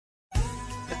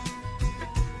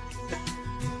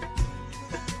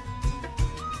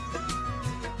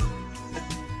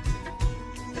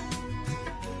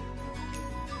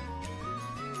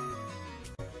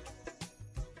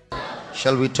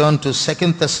Shall we turn to 2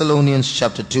 Thessalonians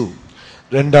chapter 2?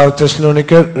 இரண்டாவது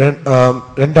தெசலோனிக்கர்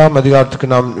இரண்டாம் அதிகாரத்துக்கு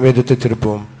நாம் வேதத்தை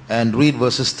திருப்புவோம். And read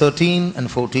verses 13 and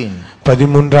 14.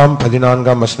 13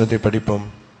 14 வசனத்தை படிப்போம்.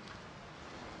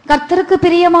 கர்த்தருக்கு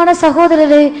பிரியமான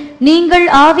சகோதரரே, நீங்கள்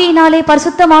ஆவியினாலே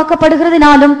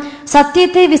பரிசுத்தமாக்கப்படுகிறதினாலும்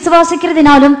சத்தியத்தை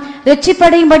விசுவாசிக்கிறதினாலும்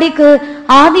இரட்சிப்படையும்படிக்கு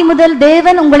ஆதி முதல்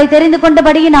தேவன் உங்களை தெரிந்து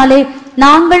கொண்டபடியினாலே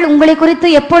நாங்கள் உங்களை குறித்து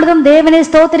எப்பொழுதும் தேவனை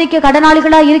ஸ்தோத்திரிக்க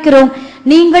கடனாளிகளாய் இருக்கிறோம்.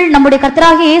 நீங்கள் நம்முடைய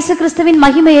கர்த்தராகிய இயேசு கிறிஸ்துவின்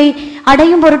மகிமையை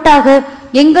அடையும் பொருட்டாக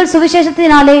எங்கள்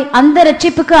சுவிசேஷத்தினாலே அந்த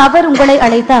இரட்சிப்புக்கு அவர் உங்களை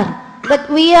அழைத்தார். But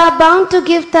we are bound to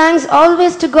give thanks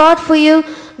always to God for you,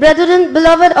 brethren,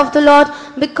 beloved of the Lord,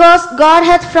 because God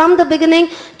hath from the beginning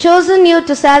chosen you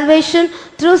to salvation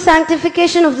through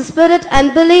sanctification of the Spirit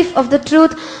and belief of the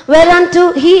truth, whereunto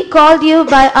He called you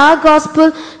by our gospel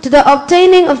to the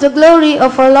obtaining of the glory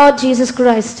of our Lord Jesus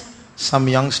Christ. Some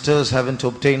youngsters haven't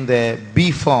obtained their B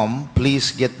form. Please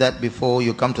get that before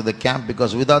you come to the camp,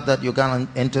 because without that you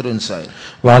can't enter inside.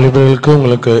 வாலிபர்களுக்கு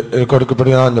உங்களுக்கு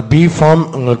கொடுக்கப்படும் அந்த B form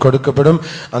உங்களுக்கு கொடுக்கப்படும்.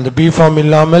 அந்த B form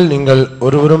இல்லாமல் நீங்கள்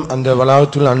ஒருவரும் அந்த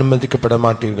வளாகத்தில் அனுமதிக்கப்பட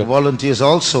மாட்டீர்கள். Volunteers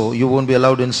also, you won't be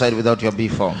allowed inside without your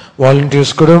B form.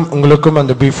 Volunteers கூட உங்களுக்கும்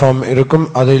அந்த B ஃபார்ம் இருக்கும்.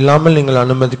 அது இல்லாமல் நீங்கள்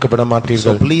அனுமதிக்கப்பட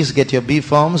மாட்டீர்கள். So please get your B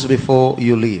forms before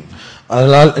you leave.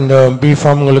 அதனால் இந்த B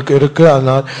ஃபார்ம் உங்களுக்கு இருக்கு.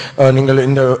 அதனால் நீங்கள்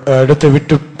இந்த இடத்தை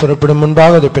விட்டு புறப்படும்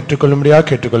முன்பாக அதை பெற்றுக்கொள்ளும்படியாக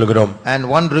கேட்டுக்கொள்கிறோம். And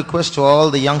one request to all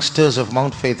the youngsters of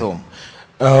Mount Faith Home.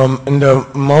 இந்த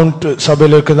மவுண்ட்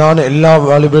சபையில் இருக்கிறதான எல்லா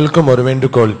வாலிபர்களுக்கும் ஒரு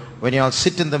வேண்டுகோள். When you all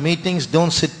sit in the meetings,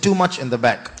 don't sit too much in the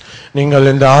back.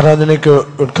 நீங்கள் இந்த ஆராதனைக்கு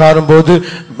உட்காரும்போது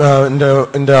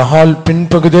இந்த ஹால்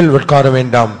பின்பகுதியில் உட்கார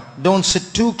வேண்டாம். Don't sit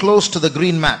too close to the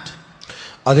green mat.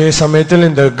 அதே சமயத்தில்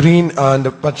இந்த கிரீன் அந்த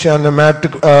பச்சையான மேட்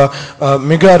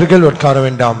மிக அருகில் உட்கார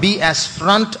வேண்டாம். Be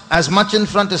as much in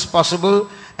front as possible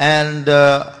and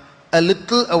a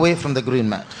little away from the green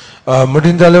mat.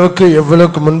 முடிந்த அளவுக்கு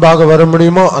எவ்வளவுக்கு முன்பாக வர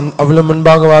முடியுமோ அவ்வளவு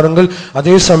முன்பாக வாருங்கள்.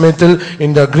 அதே சமயத்தில்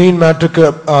இந்த கிரீன் மேட்டுக்கு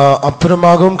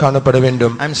அப்புறமாகவும் காணப்பட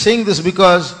வேண்டும். I'm saying this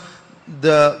because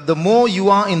the more you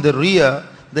are in the rear,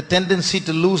 the tendency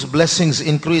to lose blessings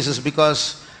increases, because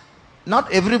not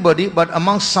everybody, but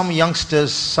amongst some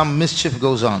youngsters some mischief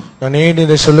goes on. நான் ஏன்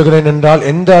இதை சொல்லுகிறேன் என்றால்,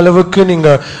 எந்த அளவுக்கு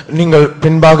நீங்கள்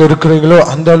பின்பாக இருக்கிறீர்களோ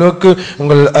அந்த அளவுக்கு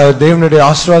உங்கள் தேவனுடைய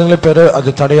ஆசீர்வாதங்களை பெற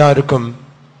அது தடையா இருக்கும்.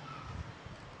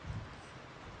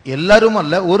 எல்லாரும்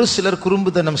அல்ல, ஒரு சிலர்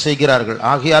குறும்புத்தனம் செய்கிறார்கள்.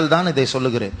 ஆகையால் தான் இதை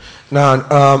சொல்லுகிறேன். நான்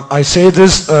I say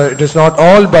this, it is not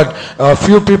all, but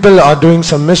few people are doing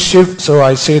some mischief, so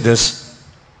I say this.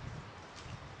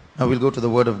 Now we'll go to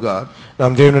the word of God.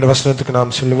 நாம் தேவனுடைய வசனத்துக்கு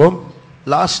நாம் செல்வோம்.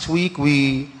 Last week we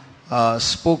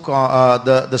spoke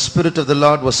the spirit of the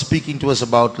Lord was speaking to us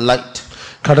about light.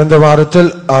 கடந்த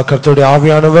வாரத்தில் கர்த்தருடைய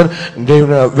ஆவியானவர்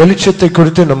வெளிச்சத்தை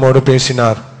குறித்து நம்மோடு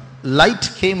பேசினார். Light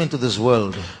came into this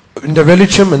world. இந்த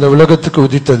வெளிச்சம் இந்த உலகத்துக்கு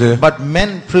உதித்தது. But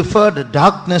men preferred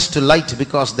darkness to light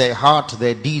because their heart,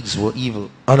 their deeds were evil.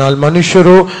 ஆனால்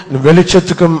மனுஷரோ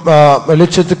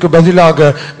வெளிச்சத்துக்கு பதிலாக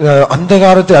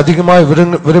அந்தகாரத்தை அதிகமாய்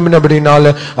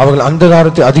விரும்பினபடினால அவர்கள்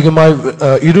அந்தகாரத்தை அதிகமாய்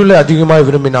இருளை அதிகமாய்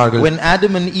விரும்பினார்கள். When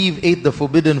Adam and Eve ate the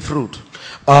forbidden fruit,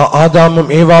 ஆதாமும்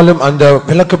ஏவாளும் அந்த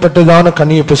விலக்கப்பட்டதான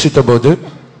கனியை புசித்தபோது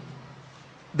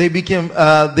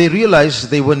they realized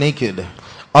they were naked.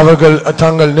 அவர்கள்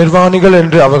தங்கள் நிர்வாணிகள்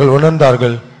என்று அவர்கள்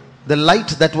உணர்ந்தார்கள். The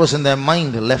light that was in their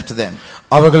mind left them.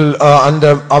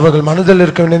 அவர்கள் மனதில்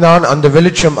இருக்க வேண்டியதான் அந்த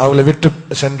வெளிச்சம் அவங்களை விட்டு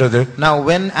சென்றது. Now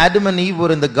when Adam and Eve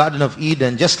were in the Garden of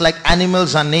Eden, just like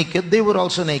animals are naked, they were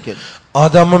also naked.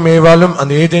 ஆதாமும் ஏவாளும்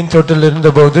அந்த ஏதேன் தோட்டத்தில்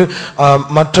இருந்தபோது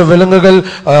மற்ற விலங்குகள்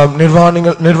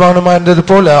நிர்வாணமா இருந்தது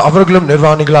போல அவர்களும்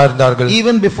நிர்வாணிகளா இருந்தார்கள்.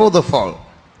 Even before the fall,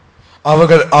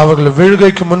 அவர்கள்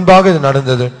விழுகைக்கு முன்பாக இது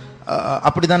நடந்தது.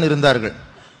 அப்படிதான் இருந்தார்கள்.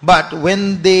 But when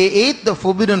they ate the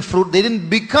forbidden fruit, they didn't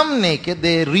become naked,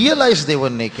 they realized they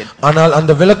were naked. ஆனால்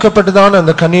அந்த விலக்கப்பட்டதான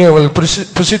அந்த கனியை அவர்கள்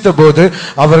புசித்தபோது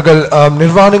அவர்கள்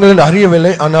நிர்வாணிகள் என்று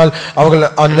அறியவில்லை, ஆனால் அவர்கள்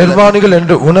நிர்வாணிகள்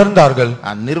என்று உணர்ந்தார்கள்.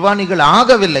 நிர்வாணிகள்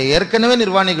ஆகவில்லை, ஏற்கனவே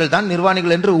நிர்வாணிகள் தான்,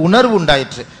 நிர்வாணிகள் என்று உணர்வு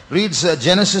உண்டாயிற்று. Reads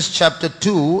Genesis chapter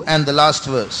 2 and the last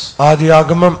verse.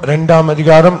 ஆதியாகமம் 2ஆம்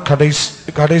அதிகாரம்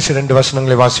கடைசி 2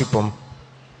 வசனங்களை வாசிப்போம்.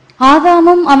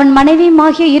 ஆதாமும் அவன்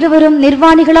மனைவியுமாகிய இருவரும்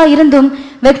நிர்வாணிகளா இருந்தும்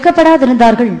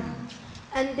வெட்கப்படாதிருந்தார்கள்.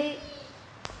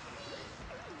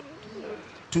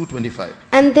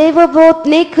 And they were both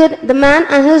naked, the man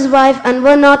and his wife, and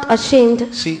were not ashamed.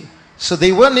 See, so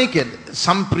they were naked.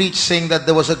 Some preach saying that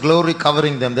there was a glory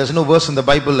covering them. There's no verse in the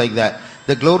Bible like that.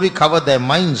 The glory covered their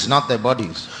minds, not their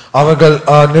bodies. அவர்கள்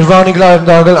நிர்வாணிகளாக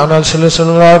இருந்தார்கள், ஆனால் சிலர்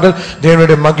சொல்கிறார்கள்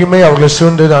தேவனுடைய மகிமை அவர்களை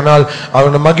சூழ்ந்தது, ஆனால்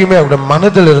அவருடைய மகிமை அவருடைய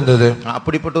மனதில் இருந்தது.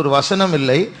 அப்படிப்பட்ட ஒரு வசனம்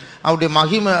இல்லை. அவருடைய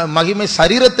மகிமை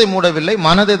சரீரத்தை மூடவில்லை,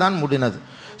 மனதை தான் மூடினது.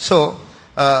 So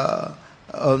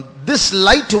this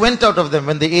light went out of them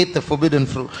when they ate the forbidden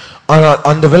fruit.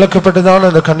 அந்த விலக்கப்பட்டதான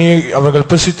அந்த கனியை அவர்கள்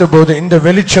புசித்தபோது இந்த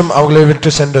வெளிச்சம் அவர்களை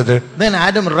விட்டு சென்றது. Then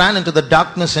Adam ran into the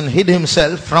darkness and hid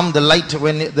himself from the light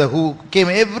when the who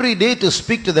came every day to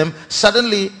speak to them.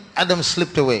 Suddenly Adam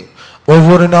slipped away.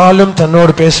 ஒவ்வொரு நாளும்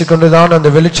தன்னோடு பேசிக்கொண்டுதான் அந்த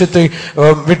வெளிச்சத்தை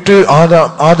விட்டு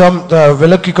ஆதாம்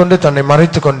விலக்கிக் கொண்டு தன்னை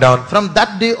மறைத்துக் கொண்டான். From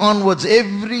that day onwards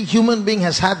every human being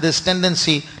has had this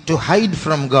tendency to hide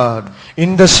from God.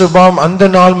 இந்த சுபாவம் அந்த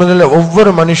நாள் முதல்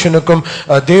ஒவ்வொரு மனுஷனுக்கும்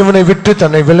தேவனை விட்டு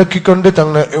தன்னை விலக்கிக் கொண்டு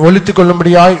தன்னை ஒளித்துக்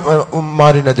கொள்ளும்படியாய்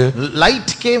மாறினது. Light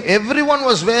came, everyone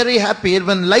was very happy.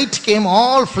 When light came,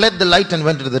 all fled the light and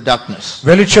went into the darkness.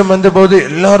 வெளிச்சம் வந்தபோது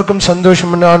எல்லாருக்கும்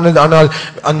சந்தோஷமானது. ஆனால்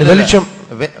அந்த வெளிச்சம்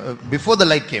before the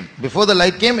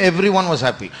light came everyone was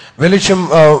happy. வெளிச்சம்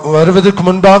வருவதற்கு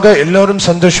முன்பாக எல்லாரும்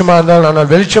சந்தோஷமா இருந்தார்கள். ஆனால்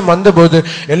வெளிச்சம் வந்தபோது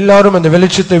எல்லாரும் அந்த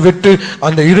வெளிச்சத்தை விட்டு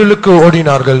அந்த இருளுக்கு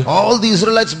ஓடினார்கள். All the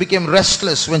Israelites became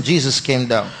restless when Jesus came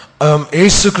down.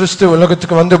 இயேசு கிறிஸ்து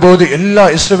உலகத்துக்கு வந்தபோது எல்லா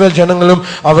இஸ்ரவேல் ஜனங்களும்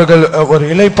அவர்கள் ஒரு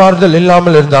இளைப்பாறுதல்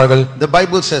இல்லாமல் இருந்தார்கள். The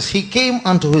Bible says he came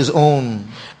unto his own.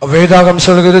 வேதாகம்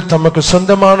சொல்கிறது தமக்கு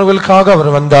சொந்தமானவர்களுக்காக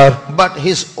அவர் வந்தார். But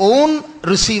his own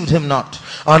received him not.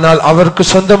 ஆனால் அவருக்கு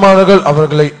சொந்தமானவர்கள்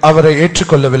அவரை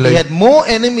ஏற்றுக்கொள்ளவில்லை. He had more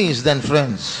enemies than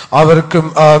friends. அவருக்கு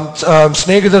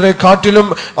சிநேகிதரை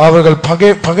காட்டிலும் அவர்கள்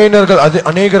பகையினர்கள்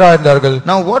அநேகராக இருந்தார்கள்.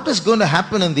 Now what is going to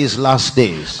happen in these last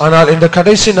days? ஆனால் இந்த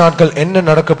கடைசி நாட்கள் என்ன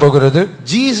நடக்க போகிறது?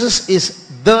 Jesus is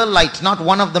the light, not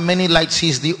one of the many lights. He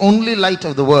is the only light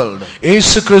of the world.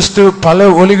 இயேசு கிறிஸ்து பல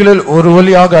ஒளிகளில் ஒரு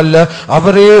ஒளியாக அல்ல,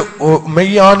 அவரே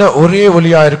மெய்யான ஒரே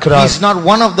ஒளியாக இருக்கிறார். He is not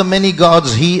one of the many gods,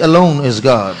 he alone is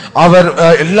God. அவர்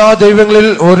எல்லா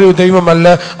தெய்வங்களில் ஒரு தெய்வம்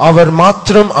அல்ல,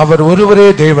 அவர் ஒருவரே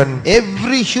தேவன்.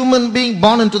 Every human being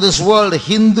born into this world,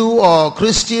 Hindu or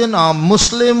Christian or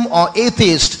Muslim or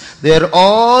atheist, they are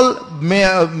all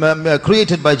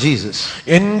created by Jesus.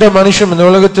 எந்த மனுஷன் இந்த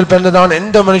உலகத்தில் பிறந்ததான்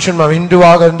எந்த மனுஷன் இந்துவாக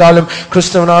இருந்தாலும்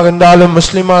கிறிஸ்தவனாக இருந்தாலும்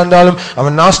முஸ்லிமா இருந்தாலும்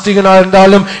அவன் நாஸ்திகனாக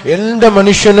இருந்தாலும் எந்த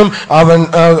மனுஷனும் அவன்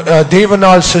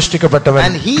தேவனால் சிருஷ்டிக்கப்பட்டவன்.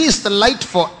 And he is the light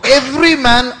for every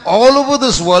man all over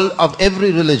this world of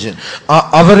every religion.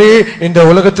 அவரே இந்த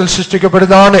உலகத்தில்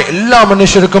சிருஷ்டிக்கப்பட்டதான எல்லா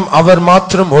மனுஷருக்கும் அவர்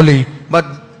மாத்திரம் ஒளி. But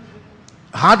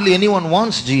hardly anyone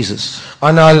wants Jesus.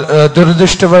 ஆனால்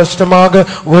துரதிர்ஷ்டவசமாக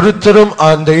ஒருத்தரும்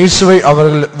அந்த இயேசுவை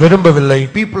அவர்கள் விரும்பவில்லை.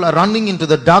 People are running into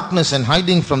the darkness and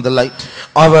hiding from the light.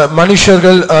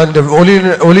 மனுஷர்கள் அந்த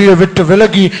ஒளியை விட்டு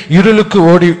விலகி இருளுக்கு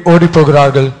ஓடி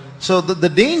போகிறார்கள். So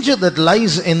the danger that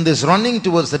lies in this running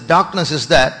towards the darkness is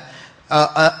that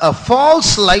a false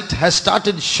light has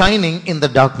started shining in the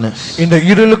darkness. இந்த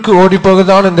இருளுக்கு ஓடி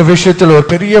போகதான் இந்த விஷயத்தில் ஒரு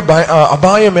பெரிய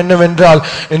அபாயம் என்னவென்றால்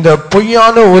இந்த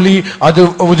பொய்யான ஒளி அது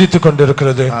உதித்துக்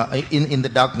கொண்டிருக்கிறது. In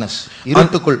the darkness,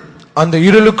 இருட்டுக்குள், அந்த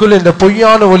இருளுக்குள் இந்த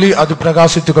பொய்யான ஒளி அது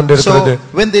பிரகாசித்துக் கொண்டிருக்கிறது.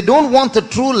 So when they don't want the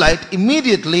true light,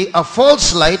 immediately a false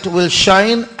light will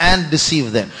shine and deceive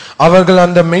them. அவர்கள்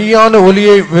அந்த மெய்யான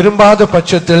ஒளியை விரும்பாத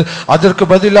பட்சத்தில் அதற்கு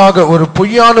பதிலாக ஒரு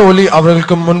பொய்யான ஒளி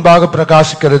அவர்களுக்கு முன்பாக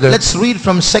பிரகாசிக்கிறது. Let's read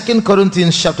from 2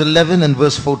 Corinthians chapter 11 and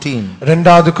verse 14.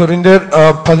 2 கொரிந்தியர்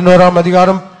 11ஆம்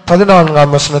அதிகாரம்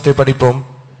 14ஆம் வசனத்தை படிப்போம்.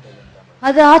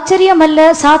 அது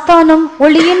ஆச்சரியமல்ல, சாத்தானும்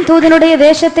ஒளியின் தூதனுடைய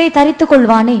வேஷத்தை தரித்துக்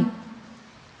கொள்வானே.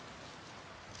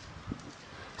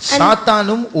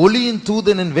 சாத்தானும் ஒளியின்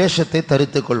தூதனின் வேஷத்தை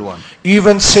தரித்துக் கொள்வான்.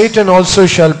 Even Satan also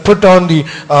shall put on the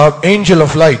angel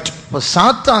of light.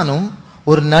 சாத்தானும்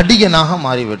ஒரு நடிகனாக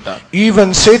மாறிவிட்டார். Even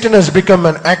Satan has become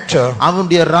an actor.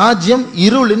 அவனுடைய ராஜ்யம்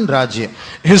இருளின் ராஜ்யம்.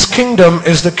 His kingdom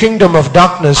is the kingdom of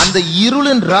darkness. அந்த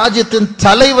இருளின் ராஜ்யத்தின்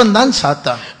தலைவன் தான்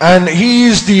சாத்தான். And he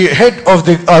is the head of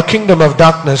the kingdom of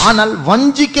darkness. ஆனால்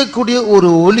வஞ்சிக்கக்கூடிய ஒரு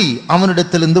ஒளி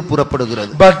அவனிடத்திலிருந்து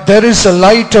புறப்படுகிறது. But there is a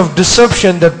light of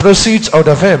deception that proceeds out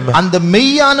of him. அந்த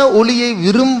மெய்யான ஒளியை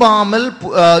விரும்பாமல்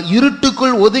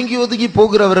இருட்டுக்குள் ஒதுங்கி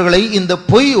போகிறவர்களை இந்த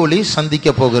பொய் ஒளி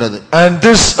சந்திக்க போகிறது. And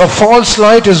this false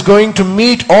light is going to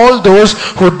meet all those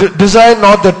who desire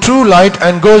not the true light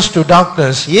and goes to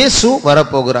darkness. இயேசு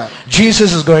வரப்போகிறார். Jesus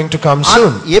is going to come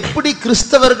soon. எப்படி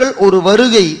கிறிஸ்தவர்கள் ஒரு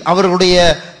வருகை, அவர்களுடைய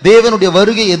தேவனுடைய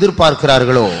வருகை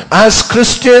எதிர்பார்க்கிறார்களோ, as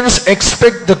Christians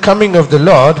expect the coming of the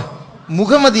Lord,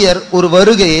 முகமதியர் ஒரு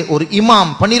வருகையை, ஒரு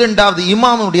இமாம் 12வது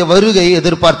இமாமுடைய வருகையை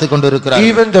எதிர்பார்த்து கொண்டிருக்கிறார்கள்.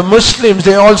 Even the Muslims,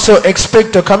 they also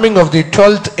expect the coming of the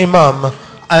 12th imam.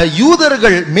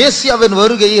 யூதர்கள் மேசியாவின்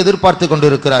வருகையை எதிர்பார்த்து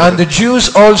கொண்டிருக்கிறார்கள். And the Jews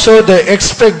also, they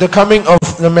expect the coming of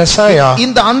the Messiah.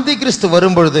 இந்த அந்தி கிறிஸ்து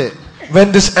வரும்பொழுது, when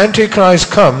this antichrist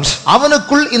comes,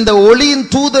 அவனுக்குள் இந்த ஒளியின்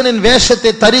தூதனின்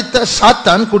வேஷத்தை தரித்த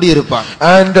சாத்தான் குடியிருப்பான்.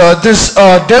 and this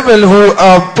devil who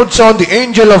puts on the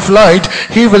angel of light,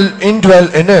 he will indwell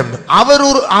in him,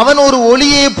 அவன் ஒரு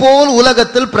ஒளியை போல்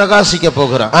உலகத்தில் பிரகாசிக்க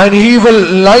போகிறான். and he will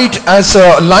light as a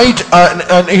light,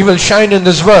 and he will shine in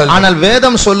this world. ஆனால்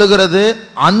வேதம் சொல்லுகிறது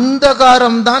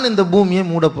அந்தகாரம் தான் இந்த பூமியை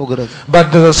மூட போகிறது. But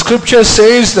the scripture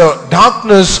says the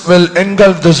darkness will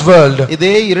engulf this world.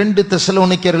 இதே 2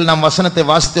 தெசலோனிக்கேயரில் நாம் வசனத்தை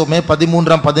வாசித்தோமே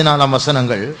 13 14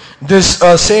 வசனங்கள். This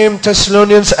same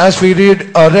Thessalonians, as we read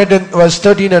in verse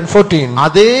 13 and 14,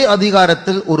 அதே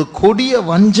அதிகாரத்தில் ஒரு கொடிய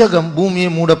வஞ்சகம் பூமியை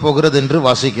மூட போகிறது என்று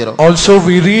வாசிக்கிறோம். also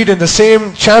we read in the same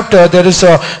chapter there is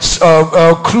a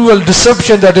cruel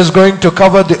deception that is going to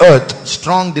cover the earth.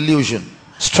 Strong delusion.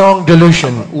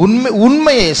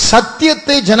 உண்மையை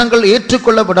சத்தியத்தை ஜனங்கள்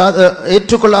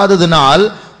ஏற்றுக்கொள்ளாததினால்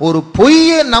ஒரு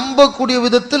பொய்யை நம்பக்கூடிய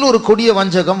விதத்தில் ஒரு கொடிய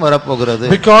வஞ்சகம் வரப்போகிறது.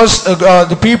 Because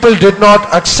the people did not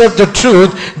accept the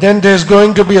truth, then there is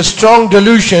going to be a strong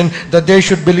delusion that they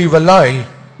should believe a lie.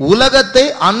 உலகத்தை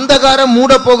அந்தகாரம்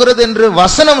மூட போகிறது என்று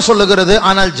வசனம் சொல்லுகிறது,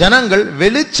 ஆனால் ஜனங்கள்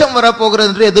வெளிச்சம் வர போகிறது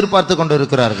என்று எதிர்பார்த்து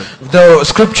கொண்டிருக்கிறார்கள். The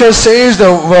scripture says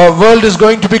the world is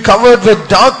going to be covered with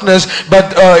darkness, but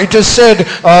it is said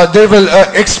they will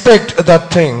expect that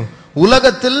thing.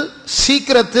 உலகத்தில்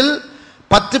சீக்கிரத்தில்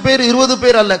 10 பேர் 20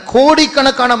 பேர் அல்ல,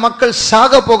 கோடிக்கணக்கான மக்கள்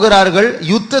சாக போகிறார்கள்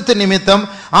யுத்தத்தின் நிமித்தம்.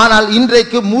 ஆனால்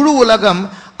இன்றைக்கு முழு உலகம்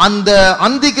அந்த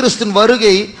அந்திகிறிஸ்துவின்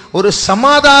வருகை ஒரு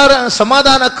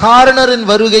சமாதான காரணரின்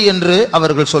வருகை என்று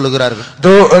அவர்கள் சொல்லுகிறார்கள்.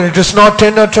 Though it is not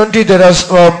 10 or 20, there are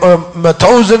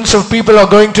thousands of people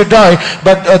are going to die,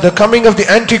 but the coming of the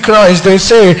antichrist, they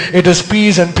say it is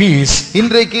peace and peace.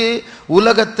 இன்றைக்கு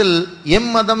உலகத்தில்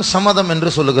எம்மதம் சமதம்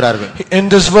என்று சொல்லுகிறார்கள். In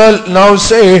this world now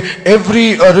say every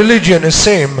religion is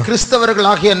same.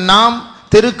 கிறிஸ்தவர்களாகிய நாம்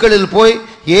தெருக்களில் போய்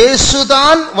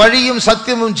இயேசுதான் வழியும்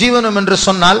சத்தியமும் ஜீவனும் என்று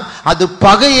சொன்னால் அது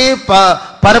பகையே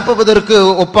பரப்புவதற்கு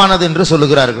ஒப்பானது என்று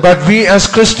சொல்லுகிறார்கள். But we as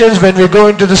Christians, when we go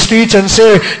into the streets and say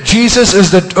Jesus is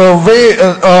the way,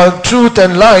 truth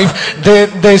and life,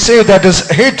 they say that is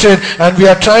hatred, and we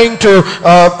are trying to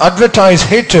advertise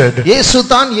hatred.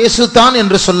 இயேசுதான்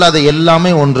என்று சொல்லாத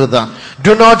எல்லாமே ஒன்றுதான்.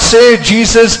 Do not say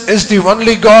Jesus is the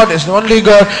only God,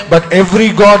 but every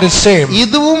God is same.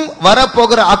 இதுவும்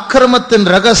வரப்போகிற அக்கிரமத்தின்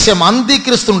ரகசியம்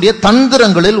அந்திகிறிஸ்துவினுடைய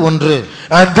தந்திரங்களில் ஒன்று.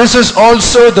 And this is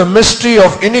also the mystery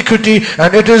of iniquity,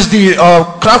 and it is the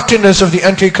craftiness of the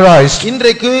antichrist.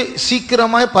 இன்றைக்கு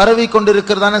சீக்கிரமாய் பரவி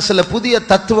கொண்டிருக்கிறதான சில புதிய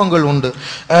தத்துவங்கள் உண்டு.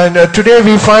 And today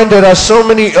we find there are so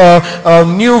many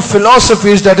new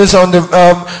philosophies that is on the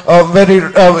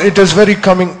it is very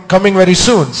coming very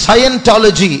soon.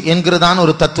 Scientology என்கிறதான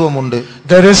ஒரு தத்துவம் உண்டு.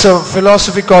 There is a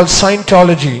philosophy called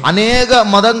Scientology. அநேக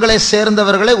மதங்களை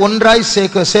சேர்ந்தவர்களை ஒன்றாய்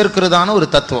சேர்க்கிறதான ஒரு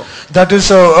தத்துவம். That is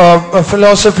a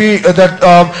philosophy that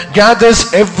gathers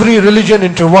every religion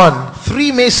into one.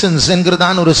 Freemasons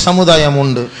என்கிறதான ஒரு சமுதாயம்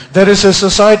உண்டு. There is a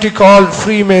society called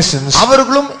Freemasons.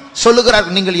 அவர்களும்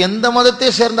சொல்லுகிறார்கள், நீங்கள் எந்த மதத்தை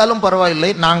சேர்ந்தாலும் பரவாயில்லை,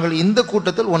 நாங்கள் இந்த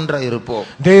கூட்டத்தில் ஒன்றாய் இருப்போம்.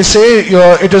 They say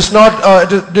it is not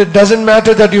it doesn't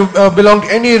matter that you belong to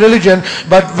any religion,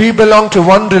 but we belong to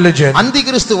one religion.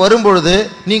 அந்திகிறிஸ்து வரும்பொழுது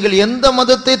நீங்கள் எந்த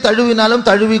மதத்தை தழுவினாலும்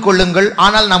தழுவிக் கொள்ளுங்கள்,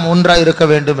 ஆனால் நாம் ஒன்றாய் இருக்க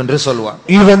வேண்டும் என்று சொல்வார்.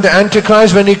 Even the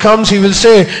antichrist, when he comes, he will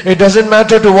say it doesn't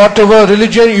matter to whatever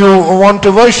religion you want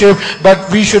to worship, but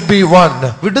we should be one.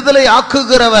 விடுதலை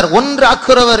ஆக்குகிறவர்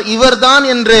ஒன்றாக்குகிறவர் இவர்தான்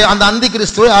என்று அந்த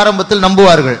அந்திகிறிஸ்துவை ஆரம்பத்தில்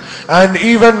நம்புவார்கள். And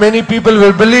even many people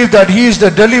will believe that he is the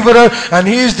deliverer, and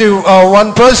he is the one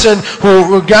person who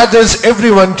gathers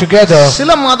everyone together.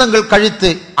 சில மாதங்கள் கழித்து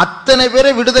அத்தனை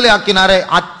பேரை விடுதலை ஆக்கினாரே,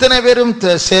 அத்தனை பேரும்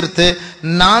சேர்த்து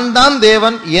நான் தான்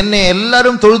தேவன், என்னை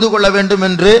எல்லாரும் தொழுது கொள்ள வேண்டும்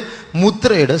என்று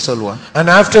முத்திரையிட சொல்வான். And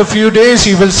after a few days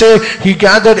he will say he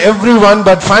gathered everyone,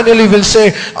 but finally will say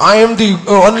I am the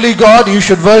only God, you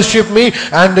should worship me,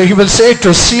 and he will say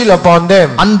to seal upon them.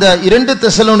 அந்த 2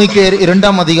 தெசலோனிக்கேயர்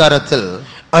 2ஆம் அதிகாரத்தில்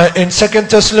in 2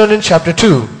 Thessalonians chapter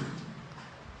 2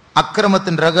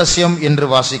 அக்கிரமத்தின் ரகசியம் என்று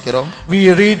வாசிக்கிறோம். we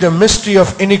read the mystery of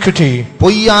iniquity.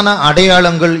 பொய்யான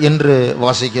அடையாளங்கள் என்று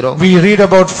வாசிக்கிறோம். we read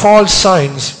about false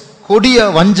signs. கொடிய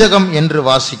வஞ்சகம் என்று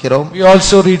வாசிக்கிறோம். we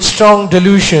also read strong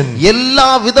delusion. எல்லா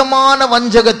விதமான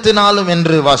வஞ்சகத்தினாலும்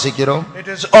என்று வாசிக்கிறோம். it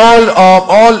is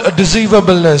all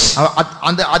deceivableness.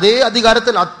 அந்த அதே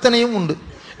அதிகாரத்தில் அத்தனையும் உண்டு.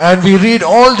 and we read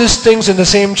all these things in the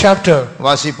same chapter.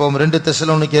 வாசிப்போம் 2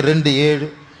 தெசலோனிக்கேயர் 2:7.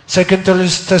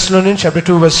 2 Thessalonians chapter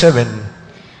 2 verse 7.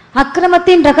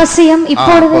 அக்கிரமத்தின் ரகசியம்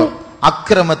இப்பொழுது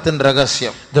அக்கிரமத்தின்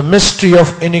ரகசியம், the mystery of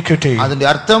iniquity. அதனுடைய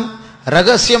அர்த்தம்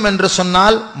ரகசியம் என்று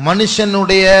சொன்னால்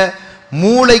மனுஷனுடைய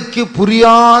மூளைக்கு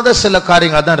புரியாத சில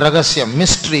காரியங்கள், அதான் ரகசியம்,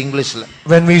 மிஸ்ட்ரி இங்கிலீஷ்ல.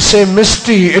 When we say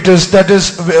mystery, it is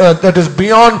that is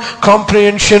beyond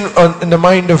comprehension in the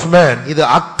mind of man. இது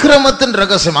அக்கிரமத்தின்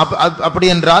ரகசியம். அப்படி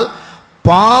என்றால்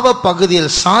பாவ பகுதியில்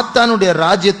சாத்தானுடைய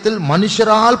ராஜ்யத்தில்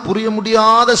மனுஷரால் புரிய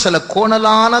முடியாத சில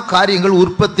கோணலான காரியங்கள்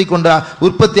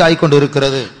உற்பத்தி ஆகிக்கொண்டு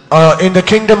இருக்கிறது. In the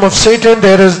kingdom of Satan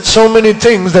there is so many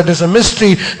things that is a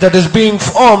mystery that is being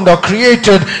formed or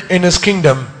created in his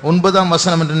kingdom. 9ஆம்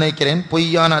வசனம் என்று நினைக்கிறேன்.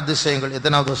 பொய்யான அதிசயங்கள்.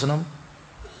 எத்தனாவது வசனம்?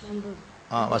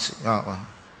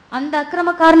 அந்த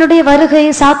அக்கிரமக்காரனுடைய வருகை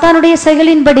சாத்தானுடைய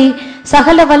செயலின்படி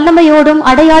சகல வல்லமையோடும்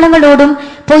அடையாளங்களோடும்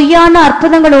பொய்யான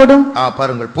அற்புதங்களோடும்.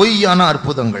 பாருங்கள், பொய்யான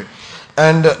அற்புதங்கள்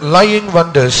and lying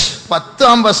wonders.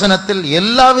 10ஆம் வசனத்தில்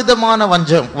எல்லா விதமான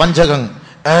வஞ்சகம்.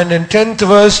 And in 10th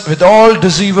verse with all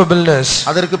deceivableness.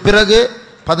 அதற்கு பிறகு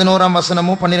 11ஆம்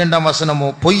வசனமோ 12ஆம் வசனமோ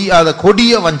பொய்யாத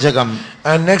கொடிய வஞ்சகம்.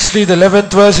 And nextly the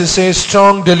 11th verse it says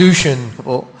strong delusion.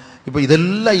 இப்போ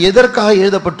இதெல்லாம் எதற்காக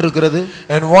எழுதப்பட்டிருக்கிறது?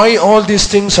 And why all these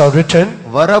things are written?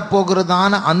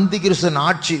 வரப்போகிறதான அந்திகிறிஸ்துவின்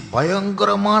ஆட்சி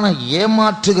பயங்கரமான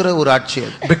ஏமாற்றுகிற ஒரு ஆட்சி.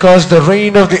 Because the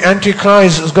reign of the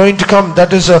antichrist is going to come.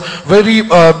 That is a very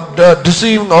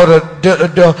deceiving, or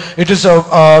it is a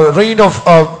reign of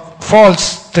false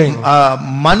thing.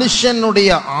 மனுஷனுடைய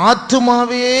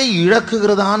ஆத்துமாவே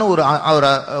இழக்குகிறதான ஒரு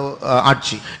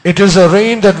ஆட்சி. It is a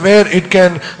reign that where it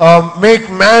can make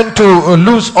man to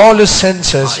lose all his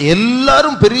senses.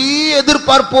 எல்லாரும் பெரிய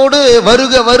எதிர்பார்ப்போடு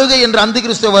வருக வருக என்று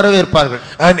அந்திகிறிஸ்துவை வரவேற்பார்கள்.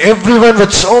 And everyone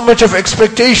with so much of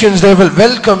expectations they will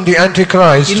welcome the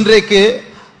antichrist. இன்றைக்கு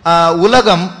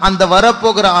உலகம் அந்த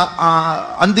வரப்போகிற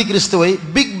அந்திகிறிஸ்துவை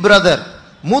பிக் பிரதர்,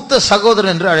 மூத்த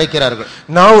சகோதரன் என்று அழைக்கிறார்கள்.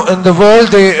 Now in the world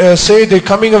they say the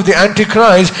coming of the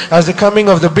antichrist as the coming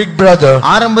of the big brother.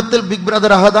 ஆரம்பத்தில் big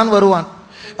பிரதராக தான் வருவான்.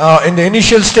 In the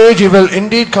initial stage he will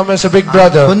indeed come as a big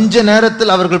brother. கொஞ்ச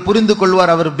நேரத்தில் அவர்கள் புரிந்து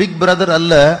கொள்வார், அவர் big brother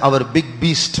அல்ல, அவர் big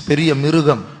Beast, பெரிய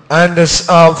மிருகம். And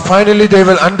finally they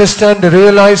will understand, they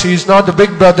realize he is not the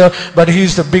big brother but he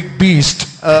is the big beast.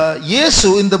 இயேசு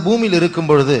இந்த பூமியில் இருக்கும்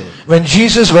பொழுது, when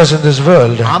Jesus was in this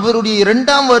world, அவருடைய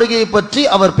இரண்டாம் வருகையை பற்றி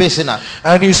அவர் பேசினார்.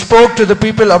 and he spoke to the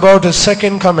people about his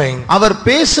second coming. அவர்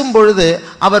பேசும் பொழுது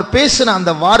அவர் பேசின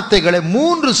அந்த வார்த்தைகளை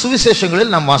 3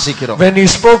 சுவிசேஷங்களில் நாம் வாசிக்கிறோம். When he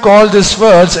spoke all these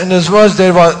words, in his words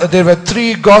there were 3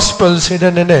 gospels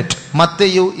hidden in it.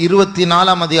 மத்தேயு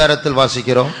 24ஆம் அதிகாரத்தில்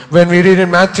வாசிக்கிறோம். When we read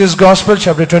in Matthew's gospel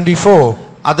chapter 24.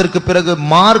 அதற்கு பிறகு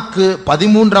மார்க்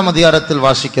 13ஆம் அதிகாரத்தில்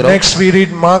வாசிக்கிறோம். Next we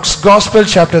read Mark's gospel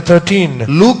chapter 13.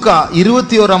 லூக்கா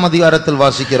 21ஆம் அதிகாரத்தில்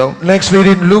வாசிக்கிறோம். Next we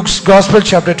read Luke's gospel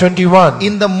chapter 21.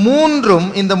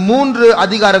 இந்த 3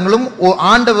 அதிகாரங்களும்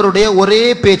ஆண்டவருடைய ஒரே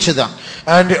பேச்சுதான்.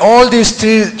 And all these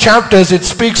 3 chapters it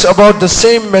speaks about the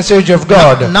same message of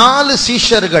God. 4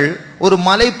 சீஷர்கள் ஒரு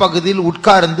மலை பகுதியில்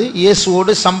உட்கார்ந்து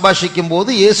இயேசுவோடு சம்பாஷிக்கும் போது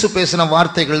இயேசு பேசின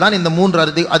வார்த்தைகள் தான் இந்த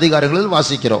 3 அதிகாரங்களில்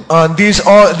வாசிக்கிறோம்.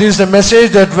 These the message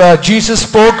that Jesus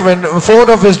spoke when 4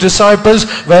 of his disciples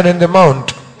were in the mount.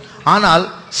 ஆனால்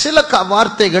சில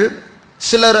வார்த்தைகள்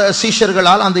சில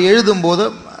சீஷர்களால் அந்த எழுதும்போது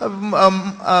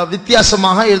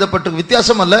வித்தியாசமாக எழுதப்பட்டு,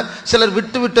 வித்தியாசம் அல்ல, சிலர்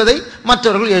விட்டுவிட்டதை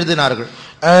மற்றவர்கள் எழுதினார்கள்.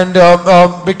 And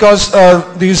because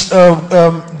these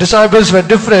disciples were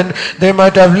different, they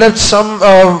might have left some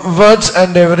words and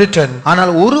they were written.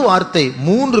 ஆனால் ஒரு வார்த்தை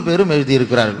 3 பேரும் எழுதி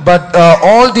இருக்கிறார்கள். But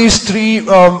all these 3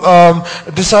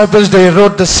 disciples they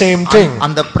wrote the same thing.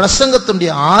 அந்த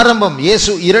பிரசங்கத்துடைய ஆரம்பம்,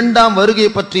 இயேசு இரண்டாம்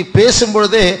வருகையை பற்றி பேசும்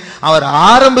பொழுதே அவர்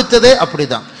ஆரம்பித்ததே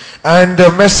அப்படிதான். And the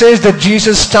message that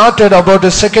Jesus started about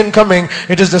the second coming,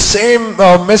 it is the same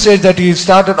message that he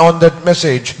started on that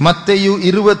message. மத்தேயு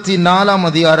 24ஆம்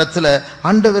அதிகாரத்தில்,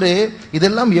 ஆண்டவரே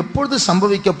இதெல்லாம் எப்பொழுது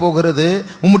சம்பவிக்க போகிறது,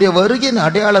 உம்முடைய வருகையின்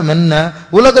அடையாளம் என்ன,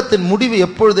 உலகத்தின் முடிவு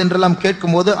எப்பொழுது என்றெல்லாம்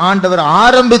கேட்கும்போது ஆண்டவர்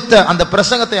ஆரம்பித்த அந்த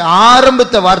பிரசங்கத்தை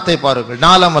ஆரம்பித்த வார்த்தை பாருங்கள்.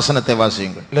 4ஆம் வசனத்தை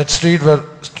வாசியுங்கள். Let's read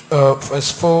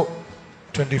verse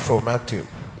 4:24 Matthew.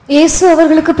 இயேசு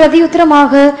அவர்களுக்கு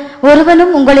பிரதியுத்தரமாக,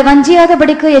 ஒருவனும் உங்களை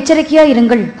வஞ்சியாதபடிக்கு எச்சரிக்கையாய்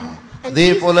இருங்கள். அதே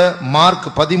போல மார்க்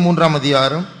 13ஆம்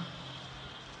அதிகாரம்,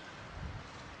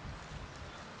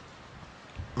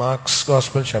 Mark's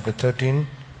gospel chapter 13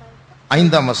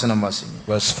 5ஆம் வசனம் வாசிங்க.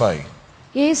 verse 5.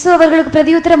 இயேசு அவர்களுக்கு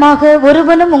பிரதியுத்தரமாக,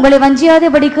 ஒருவனும் உங்களை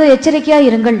வஞ்சியாதபடிக்கு எச்சரிக்கையாய்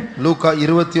இருங்கள். லூக்கா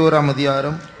 21ஆம்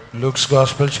அதிகாரம், Luke's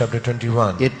gospel chapter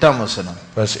 21 8ஆம் வசனம்,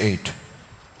 verse 8.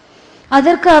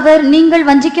 அதற்கு அவர், நீங்கள்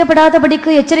வஞ்சிக்கப்படாதபடிக்கு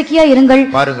எச்சரிக்கையாய் இருங்கள்.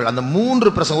 பாருங்கள், அந்த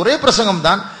 3 பிரசங்கம் ஒரே பிரசங்கம்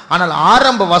தான், ஆனால்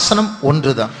ஆரம்ப வசனம்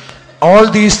ஒன்றுதான். All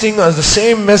these things are the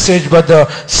same message but the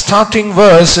starting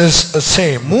verse is the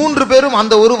same. 3 பேரும்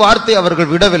அந்த ஒரு வார்த்தை அவர்கள்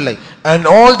விடவில்லை. And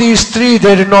all these 3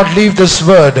 they did not leave this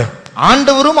word.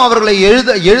 ஆண்டவரும் அவர்களை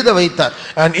எழுத வைத்தார்.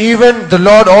 And even the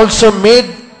Lord also made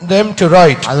them to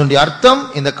write. அதனுடைய அர்த்தம்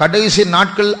இந்த கடைசி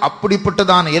நாட்கள்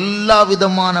அப்படிப்பட்டதான எல்லா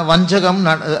விதமான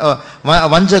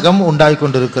வஞ்சகம் உண்டாய்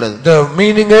கொண்டிருக்கிறது. The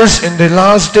meaning is, in the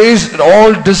last days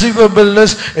all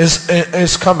deceivableness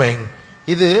is coming.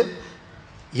 இது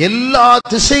எல்லா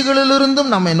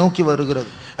திசைகளிலிருந்தும் நம்மை நோக்கி வருகிறது.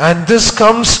 And this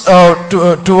comes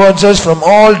towards us from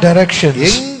all directions.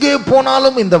 எங்கே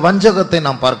போனாலும் இந்த வஞ்சகத்தை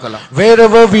நாம் பார்க்கலாம்.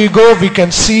 Wherever we go we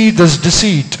can see this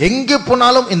deceit. எங்கே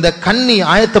போனாலும் இந்த கண்ணி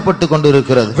ஆயத்தப்பட்டு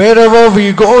கொண்டிருக்கிறது. Wherever we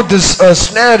go this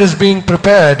snare is being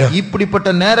prepared.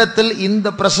 இப்படிப்பட்ட நேரத்தில் இந்த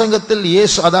பிரசங்கத்தில்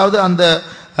இயேசு, அதாவது அந்த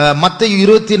மத்தேயு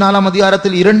 24ஆம்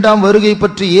அதிகாரத்தில் இரண்டாம் வருகை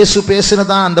பற்றி இயேசு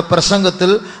பேசினதான் அந்த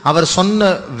பிரசங்கத்தில் அவர்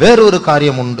சொன்ன வேறொரு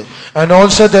காரியம் உண்டு. And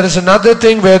also there is another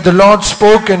thing where the Lord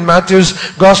spoke in Matthew's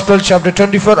Gospel chapter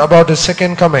 24 about his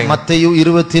second coming. மத்தேயு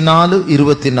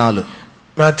 24:24.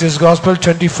 Matthew's Gospel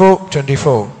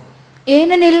 24:24.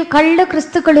 ஏனெனில் கள்ள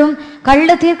கிறிஸ்துக்களும்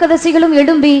கள்ள தீர்க்கதரிசிகளும்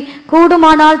எழும்பி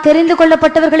கூடுமானால் தெரிந்து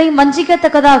கொள்ளப்பட்டவர்களை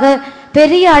வஞ்சிக்கத்தக்கதாக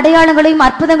பெரிய அடையாளங்களையும்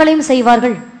அற்புதங்களையும்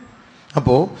செய்வார்கள்.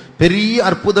 அப்போ பெரிய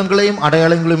அற்புதங்களையும்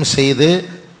அடையாளங்களையும் செய்து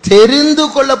தெரிந்து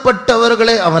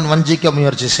கொள்ளப்பட்டவர்களை அவன் வஞ்சிக்க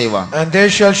முயற்சி செய்வான். And they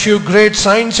shall shew great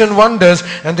signs and wonders,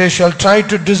 and they shall try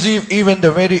to deceive even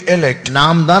the very elect.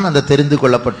 நாம் தான் அந்த தெரிந்து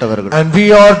கொள்ளப்பட்டவர்கள். And we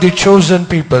are the chosen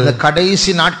people. இந்த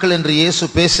கடைசி நாட்கள் என்று இயேசு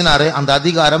பேசினாரே அந்த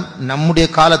அதிகாரம் நம்முடைய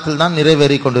காலத்தில் தான்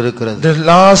நிறைவேறிக் கொண்டிருக்கிறது. The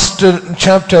last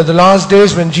chapter, the last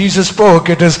days when Jesus spoke,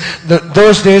 it is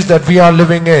those days that we are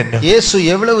living in. இயேசு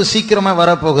எவ்வளவு சீக்கிரமா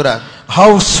வரப்போகிறார்?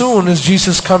 How soon is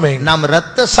Jesus coming? நாம்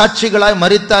இரத்த சாட்சிகளாய்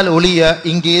மரித்தால் ஒழிய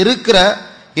இங்கே இருக்கிற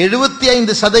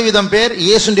 75% பேர்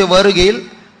இயேசுவின் வருகையில்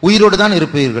உயிரோடு தான்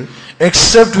இருப்பீர்கள்.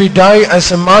 Except we die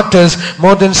as a martyrs,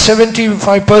 more than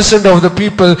 75% of the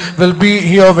people will be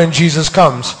here when Jesus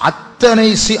comes.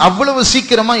 அவ்வளவு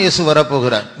சீக்கிரமா இயேசு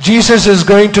வரப்போகிறார். Jesus is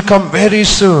going to come very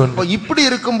soon. இப்படி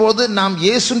இருக்கும்போது நாம்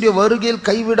இயேசுவின் வருகையில்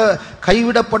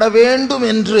கைவிடப்பட வேண்டும்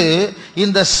என்று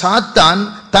இந்த சாத்தான்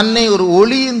தன்னை ஒரு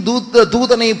ஒளியின்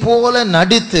தூதனை போல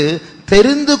நடித்து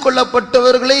தெரிந்து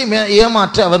கொள்ளப்பட்டவர்களை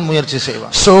ஏமாற்ற அவன் முயற்சி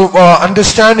செய்வான். So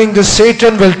understanding this,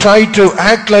 Satan will try to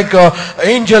act like an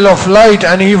angel of light,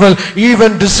 and he will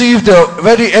even deceive the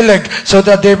very elect so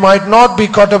that they might not be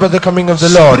caught up at the coming of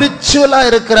the Lord. ஸ்பிரிச்சுவலா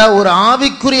இருக்கிற ஒரு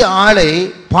ஆவிக்குரிய ஆளை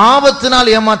பாவத்தினால்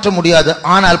ஏமாற்ற முடியாது,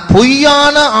 ஆனால்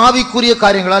பொய்யான ஆவிக்குரிய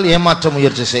காரியங்களால் ஏமாற்ற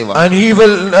முயற்சி செய்வான். And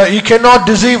he cannot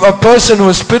deceive a person who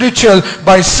is spiritual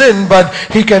by sin, but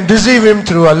he can deceive him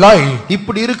through a lie.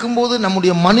 இப்படி இருக்கும்போது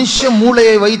நம்முடைய மனுஷ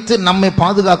மூளையை வைத்து நம்மை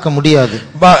பாதுகாக்க முடியாது.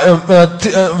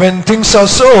 When things are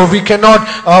so, we cannot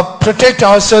protect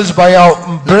ourselves by our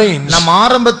brains. நாம்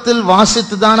ஆரம்பத்தில்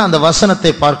வாசித்துதான் அந்த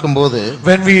வசனத்தை பார்க்கும்போது,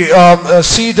 when we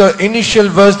see the initial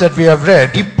verse that we have read,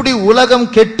 இப்படி உலகம்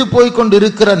கெட்டு போய்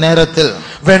கொண்டிருக்கிற நேரத்தில்,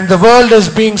 when the world is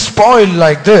being spoiled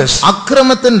like this,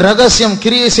 அக்கிரமத்தின் ரகசியம்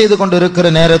கிரியை செய்து கொண்டிருக்கிற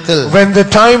நேரத்தில், when the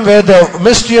time where the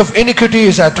mystery of iniquity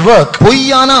is at work,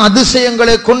 பொய்யான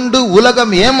அதிசயங்களை கொண்டு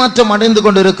உலகம் ஏமாற்றம் அடைந்து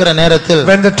கொண்டிருக்கிற நேரத்தில்,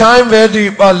 when the time where the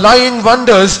lying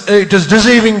wonders, it is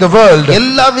deceiving the world,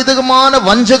 எல்லா விதமான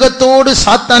வஞ்சகத்தோடு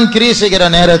சாத்தான் கிரியை செய்கிற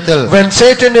நேரத்தில், when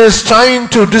Satan is trying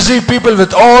to deceive people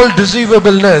with all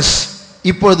deceivableness,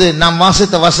 இப்பொழுது நாம்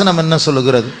வாசித்த வசனம் என்ன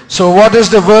சொல்லுகிறது? So what is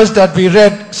the verse that we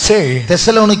read say?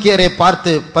 தெசலோனிக்கேயரை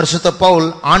பார்த்து பரிசுத்த பவுல்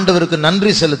ஆண்டவருக்கு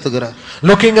நன்றி செலுத்துகிறார்.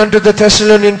 Looking unto the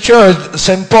Thessalonian church,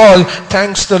 Saint Paul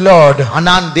thanks the Lord.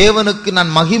 நான் தேவனுக்கு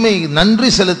நான் மகிமை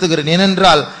நன்றி செலுத்துகிறேன்,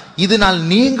 ஏனென்றால் இதனால்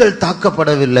நீங்கள்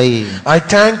தாக்கப்படவில்லை. I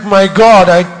thank my God,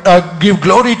 I give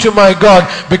glory to my God,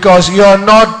 because you are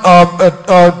not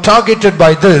targeted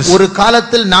by this. ஒரு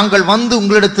காலத்தில் நாங்கள் வந்து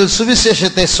உங்களிடத்தில்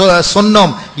சுவிசேஷத்தை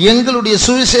சொன்னோம், எங்களுடைய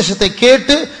சுவிசேஷத்தை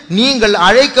கேட்டு நீங்கள்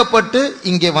அழைக்கப்பட்டு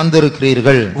இங்கே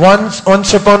வந்திருக்கிறீர்கள். Once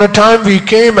upon a time we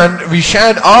came and we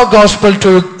shared our gospel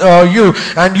to you,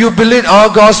 and you believed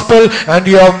our gospel, and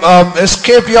you have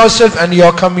escaped yourself and you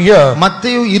have come here.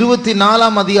 மத்தேயு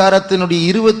 24ஆம் அதிகாரத்தினுடைய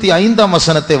 25ஆம்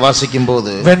வசனத்தை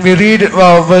வாசிக்கும்போது, when we read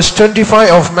verse 25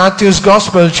 of Matthew's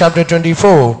Gospel chapter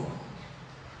 24,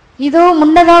 இதோ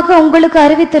முன்னதாக உங்களுக்கு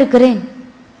அறிவித்திருக்கிறேன்.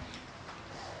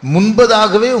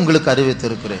 முன்பதாகவே உங்களுக்கு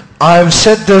அறிவித்திருக்கிறேன். I have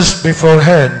said this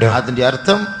beforehand. அதன்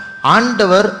அர்த்தம்,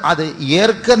 ஆண்டவர் அது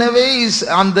ஏற்கனவே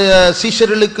அந்த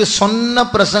சீஷர்களுக்கு சொன்ன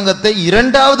பிரசங்கத்தை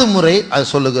இரண்டாவது முறை அது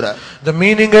சொல்லுகிறார். The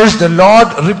meaning is the Lord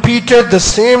repeated the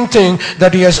same thing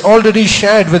that he has already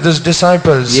shared with his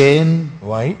disciples. ஏன்?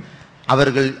 Why?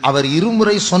 அவர்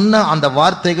இருமுறை சொன்ன அந்த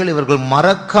வார்த்தைகள் இவர்கள்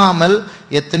மறக்காமல்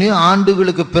எத்தனையோ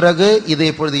ஆண்டுகளுக்கு பிறகு இதை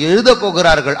இப்பொழுது எழுத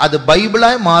போகிறார்கள். அது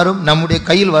பைபிளாய் மாறும், நம்முடைய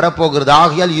கையில் வரப்போகிறது.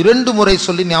 ஆகையால் 2 முறை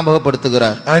சொல்லி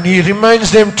ஞாபகப்படுத்துகிறார். And he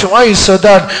reminds them twice so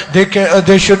that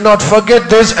they should not forget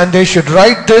this, and they should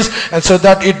write this, and so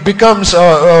that it becomes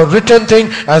a written thing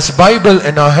as Bible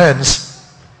in our hands.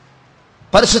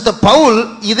 பரிசுத்த பவுல்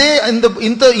இதே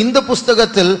இந்த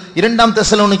புஸ்தகத்தில் 2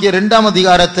 தெசலோனிக்கேயர் 2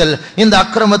 அதிகாரத்தில் இந்த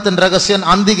அக்கிரமத்தின் ரகசியம்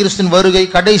அந்திகிறிஸ்துவின் வருகை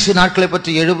கடைசி நாட்களை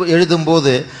பற்றி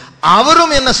எழுதும்போது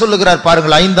அவரும் என்ன சொல்லுகிறார்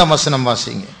பாருங்கள். 5ஆம் வசனம்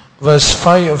வாசிங்க. Verse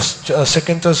 5 of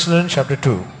 2 Thessalonians chapter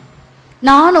 2.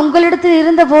 நான் உங்களிடத்தில்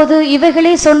இருந்தபோது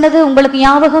இவைகளை சொன்னது உங்களுக்கு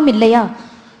ஞாபகம் இல்லையா?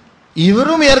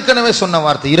 இவரும் ஏற்கனவே சொன்ன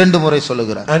வார்த்தை 2 முறை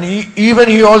சொல்லுகிறார். And even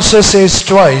he also says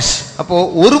twice. அப்போ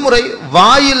ஒரு முறை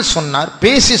வாயில் சொன்னார்,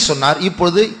 பேசி சொன்னார்,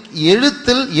 இப்பொழுது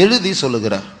எழுத்தில் எழுதி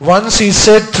சொல்லுகிறார். Once he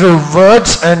said through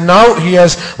words and now he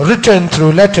has written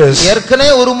through letters.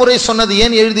 ஏற்கனவே ஒரு முறை சொன்னது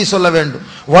ஏன் எழுதி சொல்ல வேண்டும்?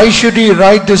 Why should he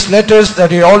write these letters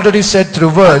that he already said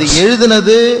through words? அது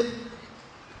எழுதினது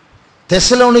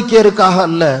தெசலோனிக்கேயருக்காக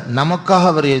அல்ல, நமக்காக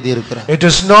அவர் எழுதி இருக்கிறார். It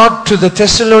is not to the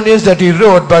Thessalonians that he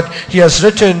wrote, but he has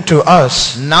written to us.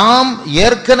 நாம்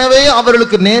ஏற்கனவே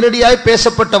அவர்களுக்கு நேரடியாய்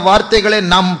பேசப்பட்ட வார்த்தைகளை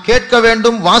நாம் கேட்க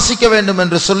வேண்டும், வாசிக்க வேண்டும்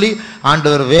என்று சொல்லி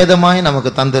ஆண்டவர் வேதமாய்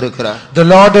நமக்கு தந்திருக்கிறார். The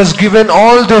Lord has given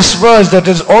all these words that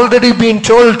has already been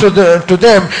told to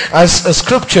them as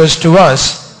scriptures to us.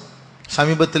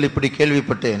 சமீபத்தில் இப்படி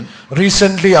கேள்விப்பட்டேன்.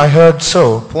 Recently I heard so.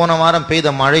 போன வாரம் பெய்த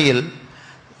மழையில்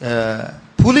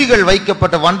புலிகள்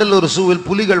வைக்கப்பட்ட வண்டலூர் சூவில்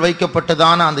புலிகள்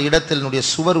வைக்கப்பட்டதான அந்த இடத்தினுடைய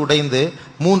சுவர் உடைந்து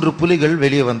 3 புலிகள்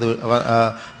வெளியே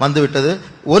வந்துவிட்டது.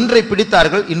 ஒன்றை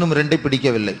பிடித்தார்கள், இன்னும் 2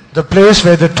 பிடிக்கவில்லை. The place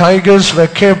where the tigers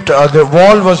were kept, the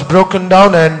wall was broken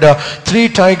down and 3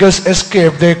 tigers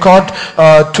escaped. They caught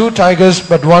 2 tigers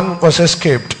but one was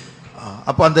escaped.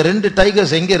 அப்ப அந்த 2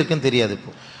 டைகர்ஸ் எங்க இருக்குன்னு தெரியாது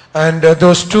இப்போ. And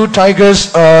those 2 tigers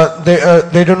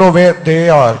they don't know where they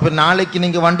are. இப்ப நாளைக்கு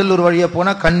நீங்க வண்டலூர் வழியா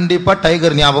போனா கண்டிப்பா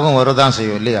டைகர் ஞாபகம் வரதான்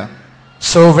செய்யும் இல்லையா?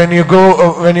 So when you go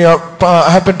when you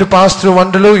happen to pass through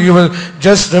Vandalur, you will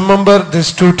just remember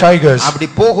these 2 tigers. அப்படி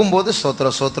போகும்போது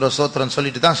சோத்ர சோத்ர சோத்ரன்னு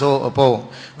சொல்லிட்டு தான் போவோம்.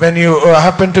 When you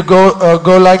happen to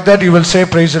go like that, you will say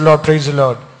praise the Lord, praise the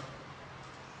Lord.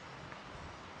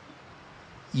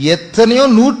 எத்தனையோ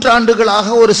நூற்றாண்டுகளாக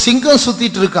ஒரு சிங்கம்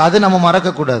சுத்திட்டு இருக்கு, அது நம்ம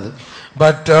மறக்க கூடாது.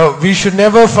 But we should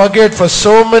never forget, for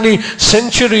so many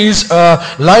centuries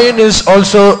lion is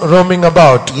also roaming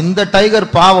about. இந்த டைகர்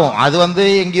பாவம், அது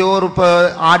எங்கேயோ ஒரு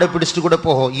ஆடை பிடிச்சிட்டு கூட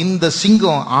போகும். இந்த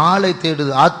சிங்கம் ஆளை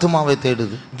தேடுது, ஆத்துமாவை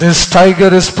தேடுது. This tiger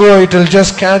is poor, it will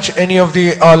just catch any of the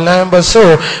lamb or so,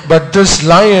 but this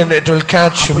lion, it will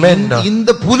catch men.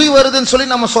 இந்த புலி வருதுன்னு சொல்லி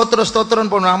நம்ம சோத்ர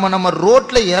ஸ்தோத்திரம் போறோம். நம்ம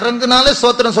ரோட்ல இறங்குனாலே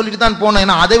சோத்திரம் சொல்லிட்டு தான் போனோம்.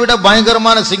 ஏன்னா அதை விட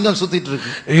பயங்கரமான சிங்கம் சுத்திட்டு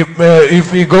இருக்கு. If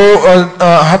we go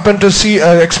happen to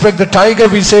expect the tiger,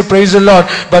 we say praise the Lord,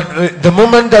 but the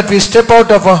moment that we step out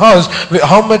of our house,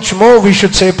 how much more we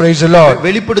should say praise the Lord.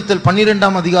 வெளிப்படுத்தல்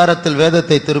 12ஆம் அதிகாரத்தில்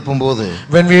வேதத்தை திருப்பும்போது,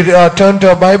 when we turn to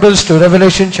our Bibles to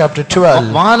Revelation chapter 12,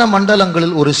 வான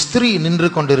மண்டலங்களில் ஒரு ஸ்திரீ நின்று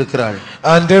கொண்டிருக்கிறாள்.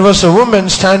 and there was a woman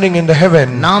standing in the heaven.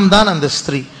 நாம் தான் அந்த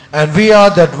ஸ்திரீ, and we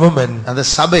are that woman. அந்த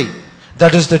சபை,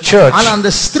 that is the church. ஆனா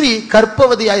அந்த ஸ்திரீ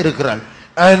கர்ப்பவதியாய் இருக்கிறாள்.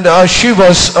 and she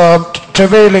was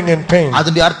travailing in pain.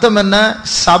 அதனுடைய அர்த்தம் என்ன?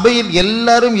 சபையில்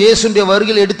எல்லாரும் இயேசுவின்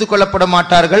வருகையில் எடுத்துக்கொள்ளப்பட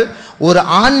மாட்டார்கள். ஒரு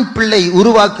ஆண் பிள்ளை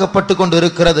உருவாக்கப்பட்டு கொண்டு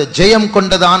இருக்கிறது, ஜெயம்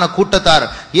கொண்டதான கூட்டத்தார்.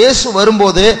 இயேசு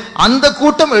வரும்போது அந்த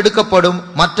கூட்டம் எடுக்கப்படும்,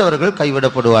 மற்றவர்கள்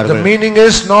கைவிடப்படுவார்கள். The meaning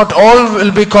is not all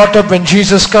will be caught up when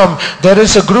Jesus come. There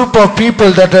is a group of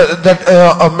people that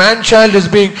a man child is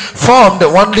being formed.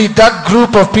 Only that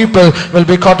group of people will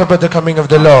be caught up at the coming of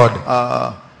the Lord.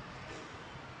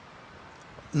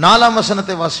 4ஆம்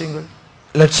வசனத்தை வாசியுங்கள்.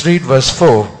 Let's read verse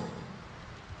 4.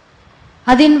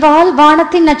 அதின் வால்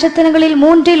வானத்தின் நட்சத்திரங்களில்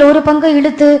 1/3 பங்கு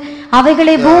இழுத்து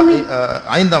அவைகளை பூமி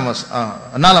 4ஆம்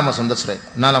வசனம். that's right.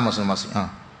 4ஆம் வசனம் வாசி.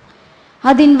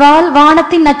 அதின் வால்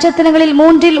வானத்தின் நட்சத்திரங்களில்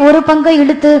 1/3 பங்கு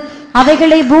இழுத்து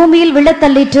அவைகளை பூமியில் விழத்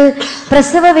தள்ளிற்று.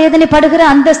 பிரசவ வேதனை படுகிற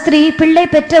அந்த ஸ்திரீ பிள்ளை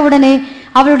பெற்றவுடனே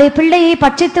அவளுடைய பிள்ளையை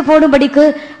பட்சித்து போடும்படிக்கு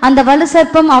அந்த வலு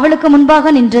சர்ப்பம் அவளுக்கு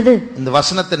முன்பாக நின்றது. இந்த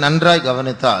வசனத்தை நன்றாய்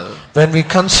கவனித்தால், when we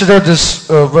consider this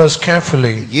verse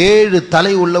carefully, 7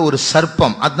 தலை உள்ள ஒரு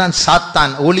சர்ப்பம், அதுதான்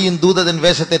சாத்தான். ஒளியின் தூதனின்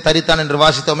வேஷத்தை தரித்தான் என்று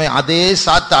வாசித்தோமே, அதே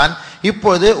சாத்தான்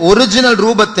இப்பொழுது ஒரிஜினல்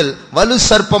ரூபத்தில் வலு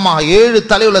சர்ப்பமாக 7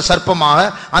 தலையுள்ள சர்ப்பமாக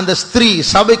அந்த ஸ்திரீ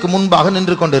சபைக்கு முன்பாக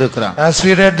நின்று கொண்டிருக்கிறார். As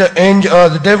we read the angel,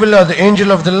 the devil or the angel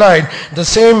of the light, the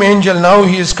same angel now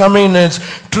he is coming in his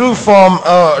true form,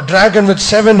 dragon with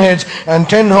 7 heads and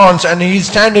 10 horns, and he is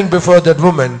standing before that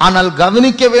woman. ஆனால்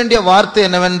கவனிக்க வேண்டிய வார்த்தை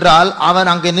என்னவென்றால்,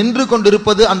 அவன் அங்கே நின்று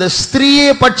கொண்டிருப்பது அந்த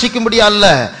ஸ்திரீயை பட்சிக்கும்படி அல்ல,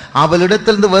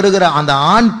 அவளிடத்திலிருந்து வருகிற அந்த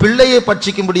ஆண் பிள்ளையை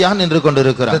பட்சிக்கும்படியாக நின்று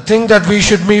கொண்டிருக்கிறார். The thing that we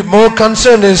should be more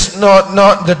concerned is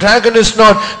not the dragon is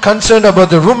not concerned about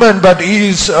the woman, but he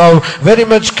is very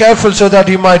much careful so that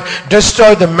he might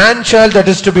destroy the man child that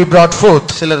is to be brought forth.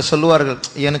 சிலர் சொல்வார்கள்,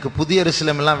 எனக்கு புதிய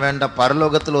எருசலேம் எல்லாம் வேண்டாம்,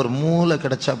 பரலோகத்தில் ஒரு மூலை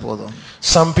கிடைச்சா போதும்.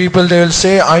 Some people they will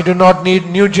say, I do not need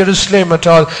New Jerusalem at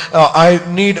all, I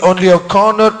need only a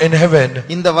corner in heaven.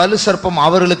 இந்த வலு சர்ப்பம்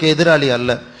அவர்களுக்கு எதிராளி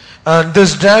அல்ல. And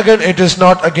this dragon, it is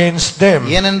not against them.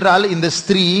 ஏனென்றால் இந்த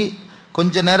ஸ்திரீ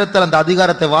கொஞ்ச நேரத்தில் அந்த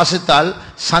அதிகாரத்தை வாசித்தால்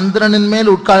சந்திரனின் மேல்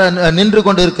நின்று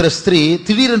கொண்டு இருக்கிற ஸ்திரீ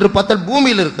திடீரென்று பார்த்தால்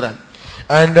பூமியில் இருக்கிறாள்.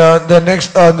 And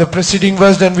the preceding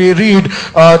verse, then we read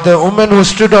the woman who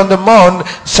stood on the mount,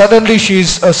 suddenly she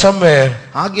is somewhere.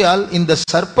 ஆகையால் இந்த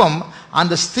சர்ப்பம்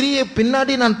அந்த ஸ்திரீயை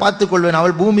பின்னாடி நான் பார்த்துக் கொள்வேன்,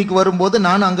 அவள் பூமிக்கு வரும்போது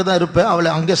நான் அங்கதான் இருப்பேன், அவளை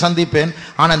அங்கே சந்திப்பேன்,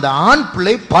 ஆனா அந்த ஆண்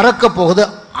பிள்ளை பறக்க போகுது,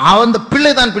 அந்த பிள்ளை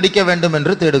தான் பிடிக்க வேண்டும்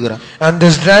என்று தேடுகிறார். And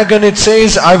this dragon, it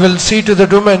says, I will see to the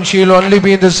woman, she will only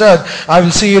be in this earth, I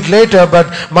will see it later, but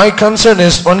my concern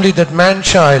is only that man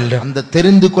child. அந்த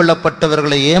தெரிந்து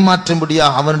கொள்ளப்பட்டவர்களை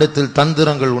ஏமாற்றும்படியாக அவனிடத்தில்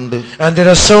தந்திரங்கள் உண்டு. And there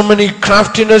are so many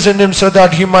craftiness in him so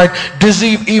that he might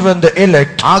deceive even the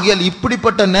elect. ஆகையால்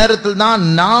இப்படிப்பட்ட நேரத்தில் தான்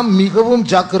நாம் மிகவும்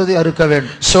ஜாக்கிரதையா இருக்க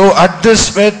வேண்டும். So at this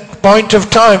point of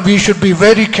time we should be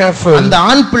very careful. அந்த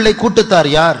ஆண் பிள்ளை கூட்டத்தார்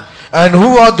யார்? And who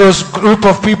are those group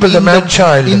of people, the man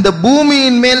child? இந்த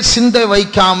பூமியின் மேல் சிந்தை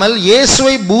வைக்காமல்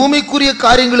இயேசுவை பூமிக்குரிய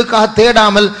காரியங்களுக்காக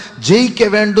தேடாமல் ஜெயிக்க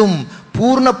வேண்டும்,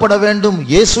 பூர்ணப்பட வேண்டும்,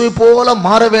 இயேசுவை போல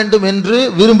மாற வேண்டும் என்று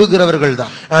விரும்புகிறவர்கள்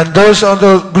தான். And those are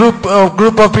the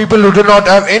group of people who do not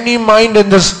have any mind in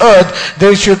this earth.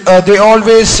 They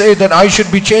always say that I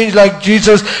should be changed like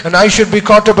Jesus and I should be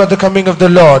caught up at the coming of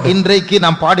the Lord. இன்றைக்கு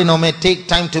நாம் பாடினோமே, take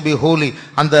time to be holy.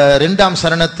 அந்த இரண்டாம்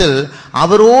சரணத்தில்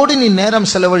அவரோடு நீ நேரம்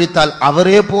செலவழித்தால்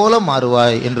அவரே போல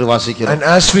மாறுவாய் என்று வாசிக்கிறோம். And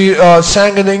as we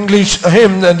sang in the English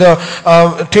hymn,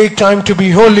 take time to be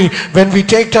holy, when we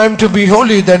take time to be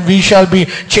holy, then we shall be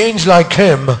changed like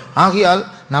him. ஆகையால்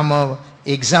நம்ம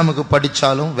எக்ஸாமுக்கு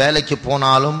படிச்சாலும் வேலைக்கு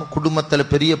போனாலும்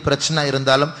குடும்பத்தில் பெரிய பிரச்சனை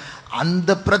இருந்தாலும்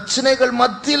அந்த பிரச்சனைகள்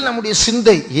மத்தியில் நம்முடைய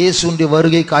சிந்தை இயேசுவின்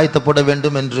வருகை காய்த்தப்பட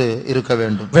வேண்டும் என்று இருக்க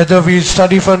வேண்டும். Whether we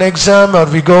study for an exam or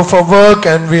we go for work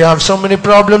and we have so many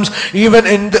problems, even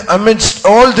in the amidst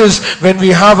all this, when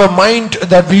we have a mind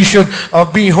that we should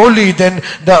be holy, then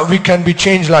that we can be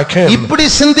changed like him. இப்படி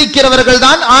சிந்திக்கிறவர்கள்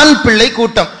தான் ஆண் பிள்ளை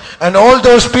கூட்டம். And all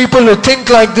those people who think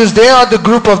like this, they are the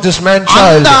group of this man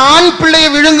child. அந்த ஆண் பிள்ளையை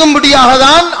விழுங்கும்படியாக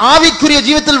தான், ஆவிக்குரிய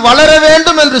ஜீவிதத்தில் வளர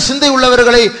வேண்டும் என்று சிந்தை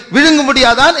உள்ளவர்களை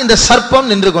விழுங்கும்படியாக தான் இந்த சர்ப்பம்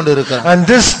நின்று கொண்டிருக்கிறார். And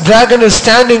this dragon is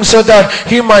standing so that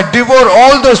he might devour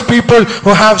all those people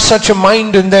who have such a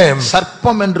mind in them.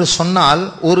 சர்ப்பம் என்று சொன்னால்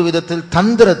ஒரு விதத்தில்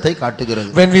தந்திரத்தை காட்டுகிறது.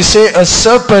 When we say a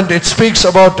serpent, it speaks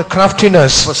about the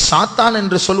craftiness. சாத்தான்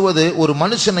என்று சொல்வது ஒரு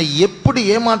மனுஷனை எப்படி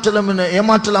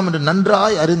ஏமாற்றலாம் என்று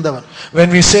நன்றாய் அறிந்தவன்.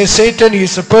 When we say Satan, he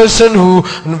is a person who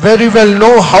very well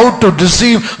know how to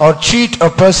deceive or cheat a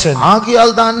person.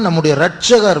 ஆகையால் தான் நம்முடைய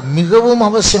இரட்சகர் மிகவும்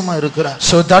அவசியமா இருக்கிறார்.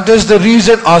 So that is the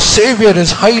reason our savior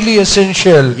is highly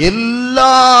essential.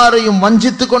 எல்லாரையும்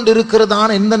வஞ்சித்துக்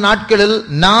கொண்டிருக்கிறதான இந்த நாட்களில்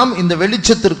நாம் இந்த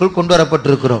வெளிச்சத்திற்குள் கொண்டு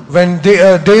வரப்பட்டிருக்கிறோம். When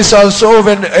days also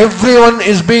when everyone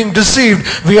is being deceived,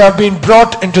 we have been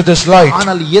brought into this light.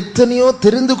 ஆனால் எத்தனையோ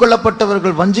தெரிந்து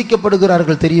கொள்ளப்பட்டவர்கள்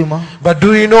வஞ்சிக்கப்படுகிறார்கள் தெரியுமா? But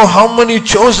do you know how many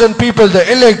chosen people, the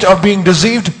elect, are being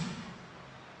deceived?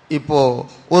 இப்போ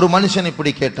ஒரு மனுஷன்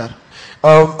இப்படி கேட்டார்.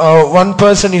 One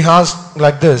person, he asked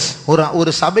like this.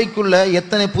 ஒரு சபைக்குள்ள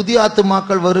எத்தனை புதிய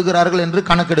ஆத்துமாக்கள் வருகிறார்கள் என்று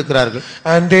கணக்கெடுக்கிறார்கள்.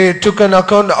 And they took an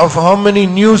account of how many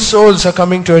new souls are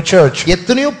coming to a church.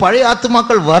 எத்தனையோ பழைய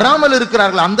ஆத்துமாக்கள் வராமல்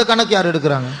இருக்கிறார்கள், அந்த கணக்கு யார்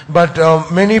எடுக்கிறாங்க? But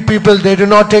many people, they do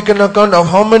not take an account of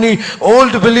how many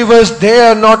old believers they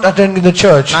are not attending the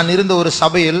church. நான் இருந்த ஒரு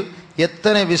சபையில்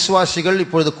எத்தனை விசுவாசிகள்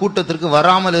இப்பொழுது கூட்டத்திற்கு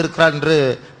வராமல் இருக்கிறார் என்று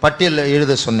பட்டியல்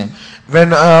எழுத சொன்னேன். When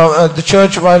the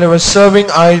church, while I was serving,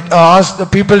 I asked the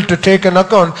people to take an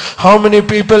account how many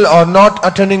people are not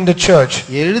attending the church.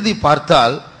 எழுதி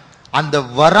பார்த்தால் அந்த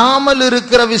வராமல்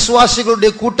இருக்கிற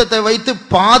விசுவாசிகளுடைய கூட்டத்தை வைத்து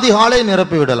பாதி ஹாலை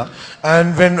நிரப்பி விடலாம். And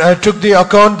when I took the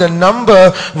account, the number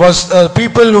was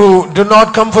people who do not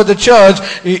come for the church,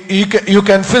 you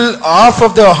can fill half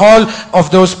of the hall of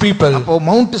those people. அப்போ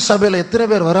மவுண்ட் சபையில எத்தனை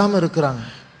பேர் வராம இருக்கிறாங்க?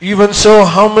 Even so,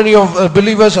 how many of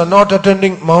believers are not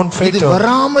attending Mount Faith? இது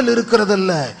வராமல்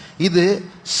இருக்கிறதல்ல, இது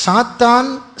சாத்தான்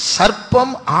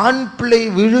சர்ப்பம் ஆண் பிள்ளை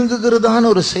விழுங்குகிறதான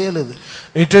ஒரு செயல் இது.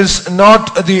 It is not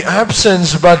the absence,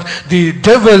 but the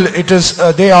devil. It is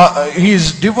he is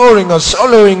devouring or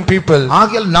swallowing people.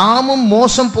 ஆகையால் நாமும்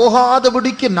மோசம்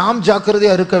போகாதபடிக்கு நாம்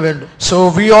ஜாக்கிரதையா இருக்க வேண்டும். So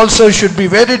we also should be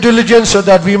very diligent so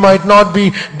that we might not be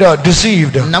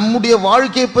deceived. நம்முடைய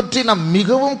வாழ்க்கையை பற்றி நாம்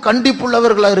மிகவும்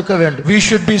கண்டிப்புள்ளவர்களா இருக்க வேண்டும். We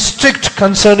should be strict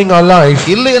concerning our life.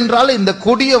 இல்லை என்றால் இந்த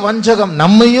கொடிய வஞ்சகம்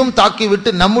நம்மையும்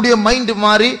தாக்கிவிட்டு நம்முடைய மைண்ட்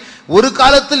மாறி ஒரு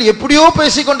காலத்தில் எப்படியோ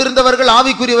பேசிக் கொண்டிருந்தவர்கள்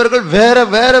ஆவிக்குரியவர்கள் வேற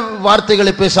வேற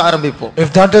வார்த்தைகளை பேச ஆரம்பிப்போம். If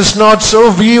that is not so,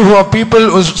 we who are people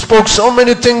who spoke so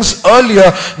many things earlier,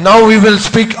 now we will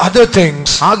speak other things.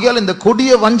 ஆகையால் இந்த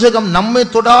கொடிய வஞ்சகம் நம்மை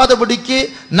தொடாதபடிக்கு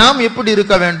நாம் எப்படி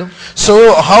இருக்க வேண்டும்? So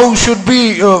how should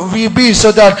we be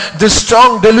so that this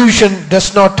strong delusion does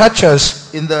not touch us?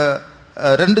 இந்த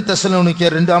 2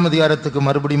 தெசலோனிக்கேயர் 2ஆம் அதிகாரத்துக்கு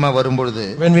மறுபடியும் வரும்பொழுது,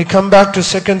 when we come back to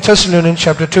 2 Thessalonians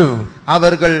chapter 2,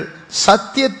 அவர்கள்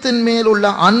சத்தியத்தின் மேல் உள்ள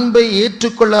அன்பை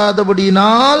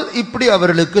ஏற்றுக்கொள்ளாதபடியினால் இப்படி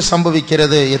அவர்களுக்கு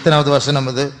சம்பவிக்கிறது. எத்தனாவது வசனம்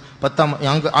அது? 10ஆம்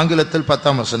ஆங்கிலத்தில்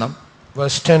 10ஆம் வசனம்,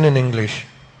 verse 10 in English.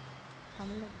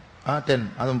 10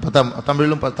 அது 10ஆம்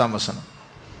தமிழிலும் 10ஆம் வசனம்.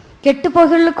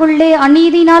 கெட்டுப்போகளுக்குள்ளே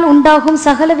அநீதியினால் உண்டாகும்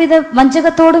சகலவித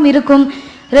வஞ்சகத்தோடும் இருக்கும்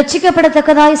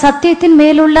ரட்சிக்கப்படத்தக்கதாய் சத்தியத்தின்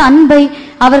மேலுள்ள அன்பை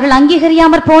அவர்கள்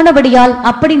அங்கீகரியாமற் போனபடியால்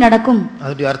அப்படி நடக்கும்.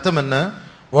 அதோட அர்த்தம் என்ன?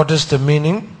 What is the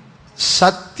meaning?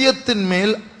 சத்தியத்தின்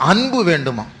மேல் அன்பு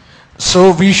வேண்டுமா? So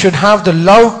we should have the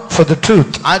love for the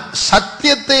truth.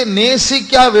 சத்தியத்தை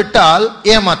நேசிக்காவிட்டால்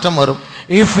ஏமாற்றம் வரும்.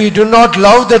 If we do not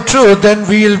love the truth, then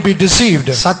we will be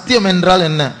deceived. சத்தியம் என்றால்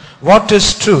என்ன? What is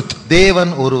truth?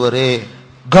 தேவன் ஒருவரே.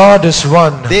 God is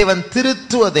one. தேவன்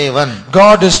திருத்துவ தேவன்.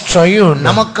 God is triune.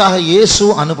 நமக்காக இயேசு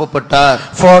அனுப்பப்பட்டார்.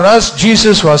 For us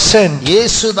Jesus was sent.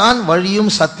 இயேசுதான் வழியும்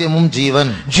சத்தியமும்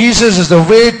ஜீவன். Jesus is the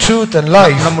way, truth and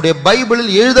life. நம்முடைய பைபிளில்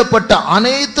எழுதப்பட்ட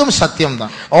அனைத்தும்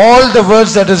சத்தியம்தான். All the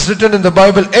words that is written in the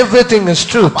Bible, everything is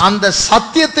truth. அந்த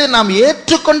சத்தியத்தை நாம்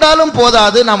ஏற்றுக்கொண்டாலும்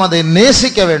போதாது, நாம் அதை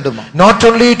நேசிக்க வேண்டுமா? Not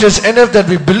only it is enough that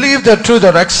we believe the truth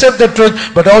or accept the truth,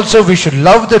 but also we should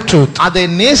love the truth. அதை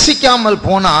நேசிக்காமல்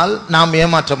போனால் நாம்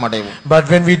ஏமாற்றமடைவோம். But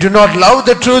when we do not love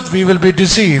the truth, we will be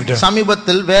deceived.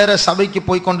 சமீபத்தில் வேற சபைக்கு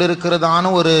போய்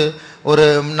கொண்டிருக்கிறதான ஒரு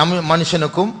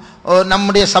மனுஷனுக்கும்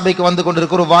நம்முடைய சபைக்கு வந்து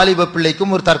கொண்டிருக்கிற ஒரு வாலிப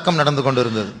பிள்ளைக்கும் ஒரு தர்க்கம் நடந்து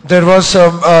கொண்டிருந்தது. There was a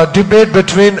debate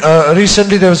between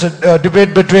recently there was a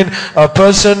debate between a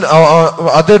person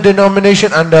other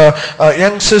denomination and a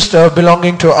young sister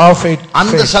belonging to our faith.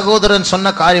 அந்த சகோதரன்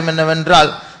சொன்ன காரியம்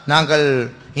என்னவென்றால், நாங்கள்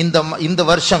இந்த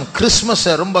வருஷம் கிறிஸ்மஸ்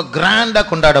ரொம்ப கிராண்டா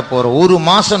கொண்டாட போறோம், ஒரு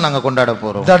மாசம் நாங்க கொண்டாட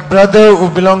போறோம். That brother who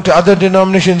belonged to other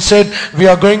denomination said, we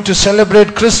are going to celebrate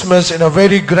Christmas in a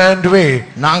very grand way.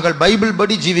 நாங்கள் பைபிள்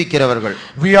படி ஜீவிக்கிறவர்கள்.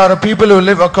 We are a people who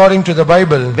live according to the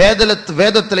Bible.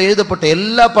 வேதத்தில் எழுதப்பட்ட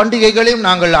எல்லா பண்டிகைகளையும்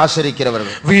நாங்கள்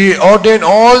ஆசரிக்கிறவர்கள். We ordain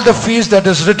all the feasts that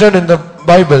is written in the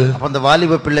Bible. அந்த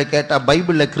வாலிப பிள்ளை கேட்டா,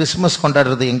 பைபிள்ல கிறிஸ்மஸ்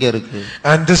கொண்டாடுறது எங்க இருக்கு?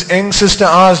 And this young sister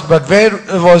asked, but where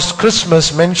was Christmas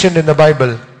mentioned in the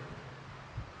Bible?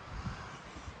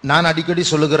 நான் அடிக்கடி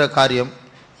சொல்லுகிற காரியம்,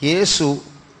 இயேசு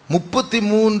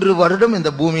 33 வருடம் இந்த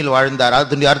பூமியில் வாழ்ந்தார்.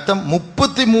 அதனுடைய அர்த்தம்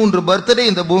 33 பர்த்டே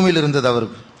இந்த பூமியில் இருந்தது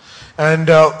அவருக்கு. And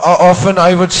often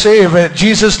I would say, when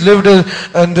Jesus lived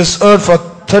on this earth for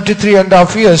 33 and a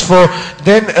half years, for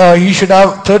then he should have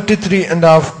 33 and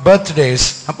a half birthdays.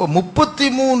 அப்ப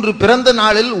 33 பிறந்த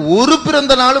நாளில் ஒரு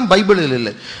பிறந்த நாளும் பைபிளில்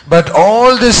இல்லை. But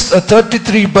all this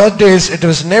 33 birthdays, it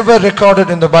was never recorded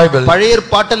in the Bible. பழைய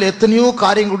ஏற்பாட்டில் எத்தனையோ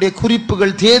காரியங்களுடைய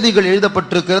குறிப்புகள், தேதிகள்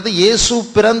எழுதப்பட்டிருக்கிறது. இயேசு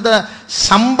பிறந்த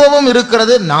சம்பவம்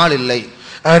இருக்கிறது, நாள் இல்லை.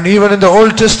 And even in the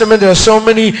Old Testament there are so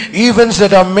many events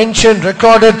that are mentioned,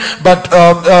 recorded, but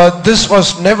this was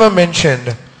never mentioned.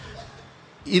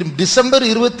 December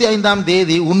 25ஆம்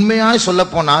தேதி உண்மையாய் சொல்ல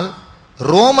போனால்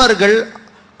ரோமர்கள்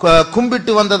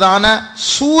கும்பிட்டு வந்ததான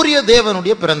சூரிய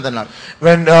தேவனுடைய பிறந்த நாள்.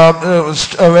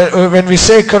 When we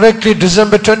say correctly,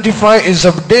 December 25 is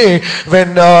a day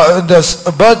when the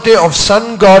birthday of sun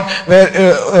god, where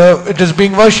it is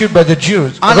being worshipped by the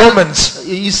Jews, Romans.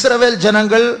 இஸ்ரவேல்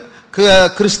ஜனங்கள்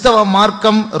கிறிஸ்தவ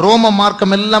மார்க்கம் ரோம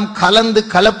மார்க்கம் எல்லாம் கலந்து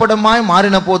கலப்படமாய்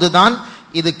மாறின போதுதான்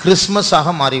இது கிறிஸ்மஸ்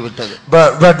ஆக மாறிவிட்டது.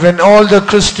 But when all the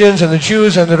Christians and the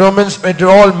Jews and the Romans it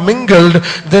all mingled,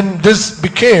 then this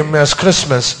became as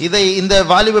Christmas. இதை இந்த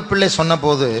வாலிப பிள்ளை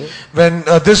சொன்னபோது, when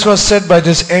this was said by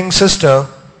this young sister,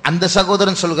 அந்த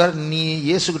சகோதரன் சொல்கிறார், நீ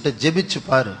இயேசு கிட்ட ஜெபிச்சு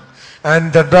பாரு. And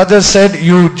the brother said,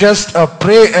 you just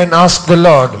pray and ask the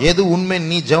Lord. எது உண்மை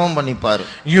நீ ஜெபம் பண்ணி பாரு.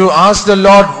 You ask the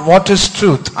Lord what is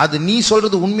truth. அது நீ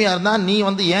சொல்றது உண்மையா இருந்தா நீ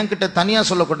என்கிட்ட தனியா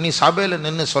சொல்லக்கூடாது, நீ சபையில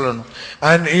நின்னு சொல்லணும்.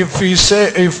 And if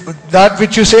that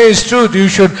which you say is truth, you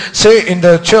should say in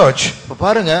the church.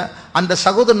 பாருங்க, அந்த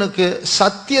சகோதரனுக்கு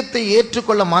சத்தியத்தை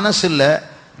ஏற்றுக்கொள்ள மனசு இல்ல,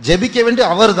 ஜெபிக்க வேண்டிய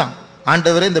அவர்தான்.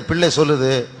 ஆண்டவரே இந்த பிள்ளை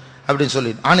சொல்லுது அப்படினு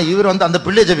சொல்லி, ஆனா இவர் வந்து அந்த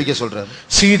பிள்ளை ஜெபிக்க சொல்றாரு.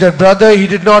 See, that brother, he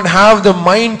did not have the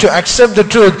mind to accept the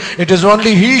truth. It is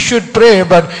only he should pray,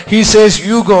 but he says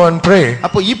you go and pray.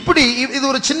 அப்போ இப்படி இது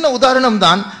ஒரு சின்ன உதாரணம்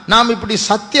தான். நாம் இப்படி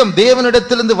சத்தியம்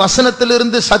தேவனிடத்திலிருந்து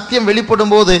வசனத்திலிருந்து சத்தியம்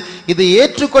வெளிப்படும்போது இதை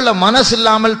ஏற்றுக்கொள்ள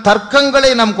மனசில்லாமல்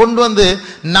தர்க்கங்களை நாம் கொண்டு வந்து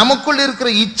நமக்குள் இருக்கிற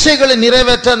இச்சைகளை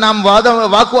நிறைவேற்ற நாம்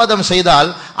வாக்குவாதம்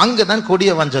செய்தால் அங்கதான்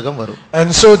கொடிய வஞ்சகம் வரும். And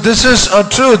so this is a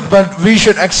truth, but we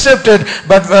should accept it.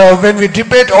 But when we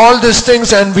debate all these things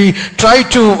and we try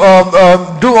to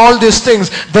do all these things,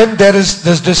 then there is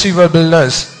this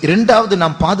deceivableness. இரண்டாவது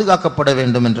நாம் பாதுகாக்கப்பட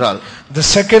வேண்டும் என்றால், the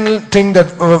second thing that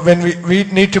when we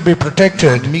need to be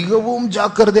protected, மிகவும்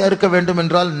ஜாக்கிரதையா இருக்க வேண்டும்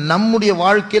என்றால் நம்முடைய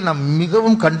வாழ்க்கையில் நாம்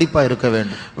மிகவும் கண்டிப்பா இருக்க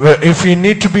வேண்டும். If we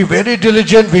need to be very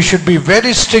diligent, we should be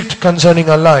very strict concerning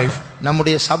our life.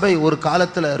 நம்முடைய சபை ஒரு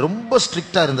காலத்துல ரொம்ப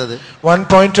ஸ்ட்ரிக்ட்டா இருந்தது. One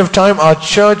point of time our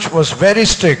church was very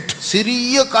strict.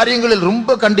 சிறிய காரியங்களில்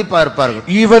ரொம்ப கண்டிப்பா இருப்பார்கள்.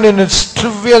 Even in its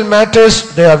trivial matters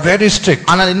they are very strict.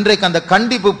 ஆனால் இன்றைக்கு அந்த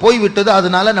கண்டிப்பு போய் விட்டது.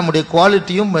 அதனால நம்முடைய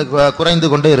குவாலிட்டியும் குறைந்து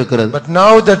கொண்டே இருக்கிறது. But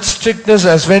now that strictness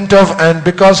has went off, and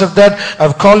because of that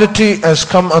our quality has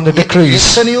come on the decrease.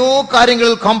 எத்தனையோ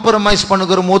காரியங்களில் காம்ப்ரமைஸ்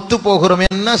பண்ணுகிறோம், ஒத்து போகிறோம்,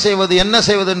 என்ன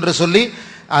செய்வது என்று சொல்லி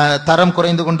தரம்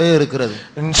குறைந்து கொண்டே இருக்கிறது.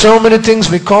 In so many things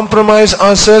we compromise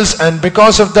ourselves, and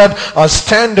because of that our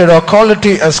standard, our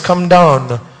quality has come down.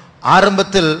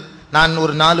 ஆரம்பத்தில் நான்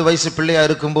ஒரு 4 வயசு பிள்ளையா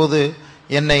இருக்கும்போது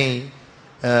என்னை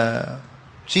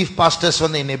சீஃப் பாஸ்டர்ஸ்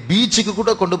வந்து என்னை பீச்சுக்கு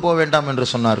கூட கொண்டு போக வேண்டாம் என்று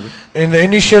சொன்னார்கள். In the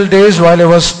initial days, while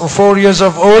I was 4 years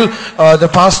of old,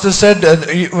 the pastor said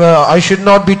I should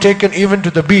not be taken even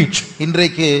to the beach.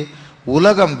 இன்றைக்கு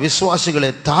உலகம்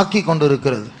விசுவாசிகளை தாக்கி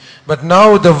கொண்டிருக்கிறது. But now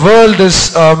the world is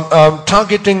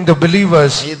targeting the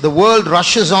believers. The world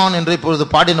rushes on என்று இப்பொழுது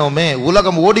பாடினோமே,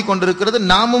 உலகம் ஓடிக்கொண்டிருக்கிறது.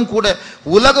 நாமும் கூட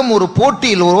உலகம் ஒரு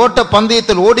போட்டியில், ஒரு ஓட்ட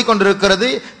பந்தயத்தில் ஓடிக்கொண்டிருக்கிறது.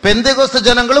 பெந்தேகோஸ்து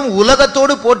ஜனங்களும்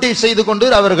உலகத்தோடு போட்டி செய்து கொண்டு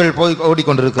அவர்கள்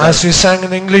ஓடிக்கொண்டிருக்கிறார்கள். As we sang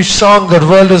an English song, the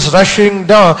world is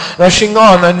rushing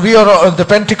on, and we are the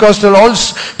Pentecostal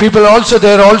people also,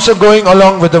 they are also going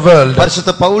along with the world.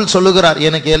 பரிசுத்த பவுல் சொல்லுகிறார்,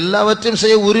 எனக்கு எல்லாவற்றையும்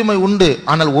செய்ய உரிமை உண்டு,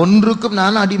 ஆனால் ஒன்றுக்கும்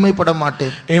நான் அடிமைப்பட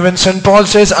மாட்டேன். Even St. Paul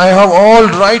says, I have all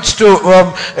rights to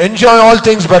enjoy all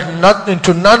things, but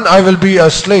to none I will be a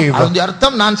slave. அந்த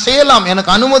அர்த்தம் நான் செய்யலாம்,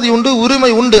 எனக்கு அனுமதி உண்டு,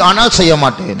 உரிமை உண்டு, ஆனால் செய்ய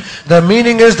மாட்டேன். The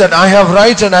meaning is that I have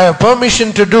rights and I have permission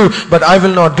to do, but I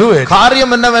will not do it.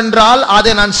 காரியம் என்னவென்றால்,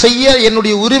 அதை நான் செய்ய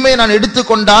என்னுடைய உரிமையை நான்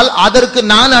எடுத்துக்கொண்டால் அதற்கு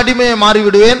நான் அடிமையை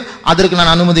மாறிவிடுவேன், அதற்கு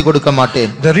நான் அனுமதி கொடுக்க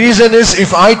மாட்டேன். The reason is,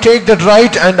 if I take that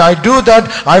right and I do that,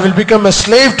 I will become a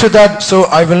slave to that, so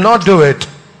I will not do it.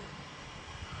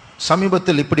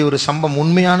 சமீபத்தில் இப்படி ஒரு சம்பவம்,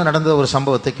 உண்மையான நடந்த ஒரு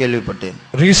சம்பவத்தை கேள்விப்பட்டேன்.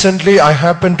 Recently I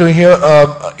happened to hear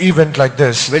event like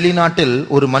this. வெளிநாட்டில்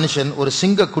ஒரு மனுஷன் ஒரு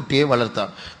சிங்கக்குட்டியை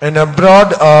வளர்த்தார். In abroad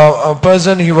a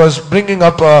person, he was bringing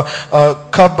up a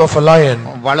cub of a lion.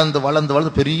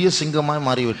 வளர்ந்து பெரிய சிங்கமாய்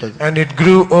மாறிவிட்டது. And it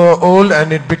grew old and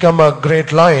it became a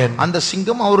great lion. அந்த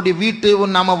சிங்கம் அவருடைய வீட்டு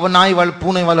நாம நாய்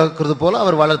பூனை வளர்க்கிறது போல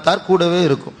அவர் வளர்த்தார், கூடவே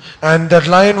இருக்கும். And that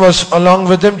lion was along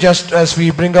with him, just as we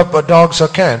bring up dogs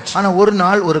or cats. ஆனா ஒரு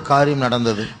நாள் ஒரு காரியம்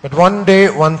நடந்தது. But one day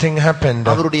one thing happened.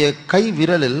 அவருடைய கை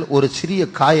விரலில் ஒரு சிறிய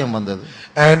காயம் வந்தது.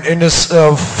 And in his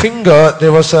finger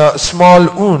there was a small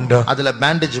wound. அதுல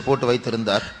பேண்டேஜ் போட்டு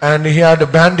வைத்திருந்தார். And he had a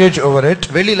bandage over it.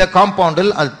 வெளியில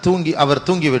காம்பவுண்டில் அவர்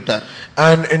தூங்கி விட்டார்.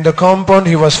 And in the compound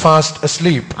he was fast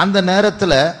asleep. அந்த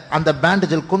நேரத்துல அந்த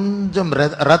பேண்டேஜில் கொஞ்சம்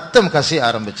ரத்தம் கசிய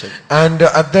ஆரம்பிச்சது. And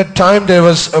at that time there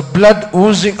was a blood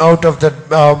oozing out of that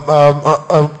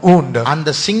wound. அந்த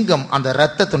சிங்கம், அந்த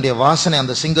ரத்தத்துடைய வாசனை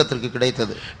அந்த சிங்கத்திற்கு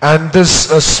கிடைத்தது. And this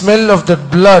smell of that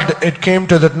blood, it came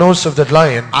to the nose of that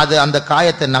lion. அது அந்த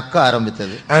காயத்தை நக்க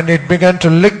ஆரம்பித்தது. And it began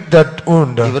to lick that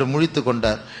wound. இவர் முழித்துக்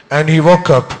கொண்டார். And he woke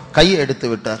up. கையை எடுத்து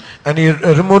விட்டார். And he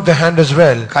removed the hand as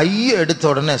well. கையை எடுத்த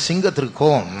உடனே சிங்கத்திற்கு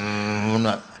கோபம்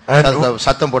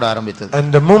சத்தம் போட ஆரம்பித்தது. And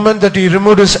the moment that he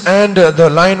removed his hand, the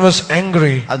lion was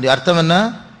angry. அது அர்த்தம் என்ன?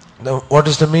 What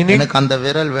is the meaning? எனக்கு அந்த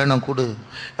விரல் வேணும் கொடு.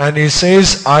 And he says,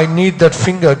 I need that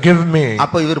finger, give me.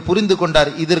 அப்ப இவர் புரிந்து கொண்டார்,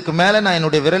 இதற்கு மேல நான்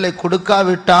என்னுடைய விரலை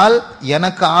கொடுக்காவிட்டால்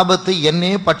எனக்கு ஆபத்து,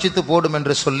 என்னையே பட்சித்து போடும்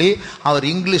என்று சொல்லி அவர்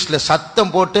இங்கிலீஷ்ல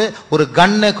சத்தம் போட்டு ஒரு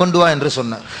கன்னை கொண்டு வா என்று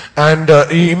சொன்னார். And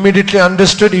he immediately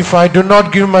understood, if I do not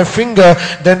give my finger,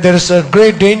 then there is a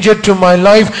great danger to my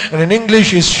life. And in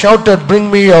English he shouted, bring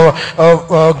me a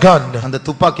gun. அந்த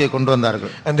துப்பாக்கியை கொண்டு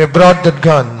வந்தார்கள். And they brought that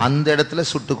gun. அந்த இடத்துல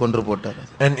சுட்டு கொன்று போட்டார்.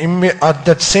 And at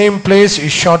that same place he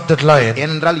shot that lion.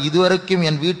 ஏனென்றால் இதுவரைக்கும்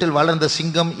என் வீட்டில் வளர்ந்த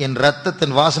சிங்கம் என்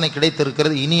இரத்தத்தின் வாசனை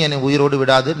கிடைத்திருக்கிறது, இனி என்னை உயிரோடு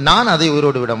விடாது, நான் அதை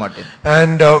உயிரோடு விட மாட்டேன்.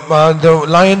 And the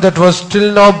lion that was till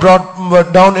now brought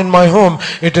down in my home,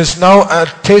 it is now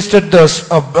tasted the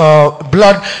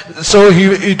blood, so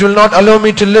it will not allow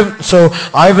me to live, so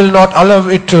I will not allow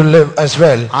it to live as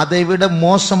well. அதை விட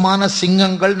மோசமான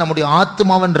சிங்கங்கள் நம்முடைய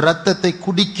ஆத்துமாவின் இரத்தத்தை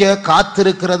குடிக்க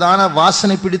காத்திருக்கிறதான,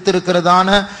 வாசனை பிடித்திருக்கிறதான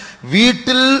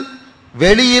வீட்டில்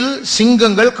வெளியில்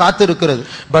சிங்கங்கள் காத்திருக்கிறது.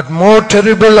 But more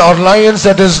terrible are lions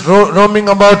that is roaming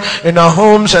about in our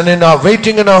homes and in our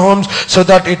waiting in our homes, so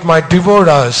that it might devour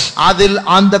us. அதில்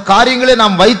அந்த காரியங்களை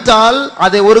நாம் வைத்தால்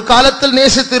அதை ஒரு காலத்தில்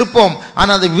நேசித்திருப்போம்,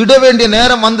 ஆனால் அதை விட வேண்டிய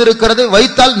நேரம் வந்திருக்கிறது.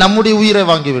 வைத்தால் நம்முடைய உயிரை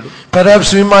வாங்கிவிடும். Perhaps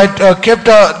we might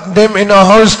kept them in our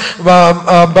house,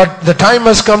 but the time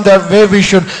has come that where we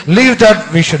should leave that,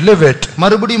 we should live it.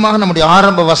 மறுபடியும் நம்முடைய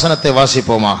ஆரம்ப வசனத்தை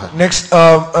வாசிப்போமாக. Next,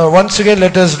 once again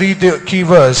let us read the key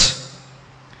verse.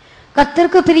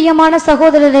 கர்த்தருக்கு பிரியமான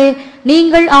சகோதரரே,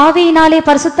 நீங்கள் ஆவியினாலே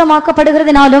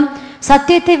பரிசுத்தமாக்கப்படுகிறதினாலும்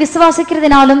சத்தியத்தை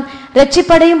விசுவாசிக்கிறதினாலும்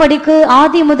இரட்சிப்படையும்படிக்கு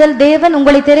ஆதி முதல் தேவன்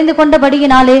உங்களை தெரிந்து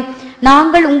கொண்டபடியினாலே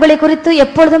நாங்கள் உங்களை குறித்து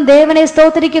எப்பொழுதும் தேவனை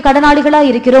ஸ்தோத்திரிக்க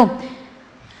கடனாளிகளாய் இருக்கிறோம்.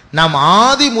 நாம்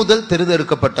ஆதி முதல்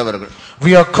தெரிந்தெடுக்கப்பட்டவர்கள்.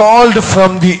 We are called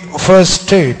from the first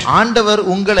state. ஆண்டவர்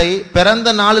உங்களை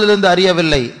பிறந்த நாளிலிருந்து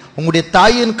அறியவில்லை, உங்களுடைய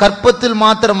தாயின் கற்பத்தில்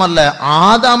மாத்திரமல்ல,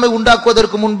 ஆதாமை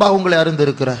உண்டாக்குவதற்கு முன்பாக உங்களை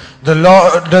அறிந்திருக்கிறார். The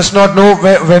Lord does not know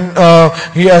when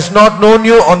he has not known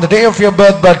you on the day of your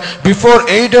birth, but before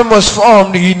Adam was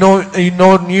formed he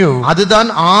known you.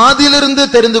 அதுதான் ஆதியிலிருந்து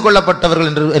தெரிந்து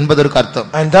கொள்ளப்பட்டவர்கள் என்பதற்கு அர்த்தம்.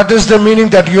 And that is the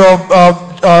meaning that you are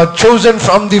chosen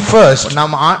from the first.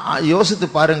 நாம் யோசித்து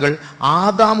பாருங்கள்,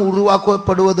 ஆதாம்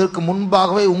உருவாக்கப்படுவதற்கு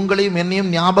முன்பாகவே உங்களையும்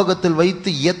என்னையும் ஞாபகத்தில் வைத்து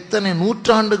எத்தனை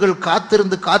நூற்றாண்டுகள்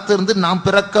காத்திருந்து நாம்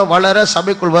பிறக்க வளர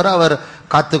சபைக்குள் வர அவர்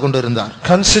காத்து கொண்டிருந்தார்.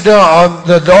 Consider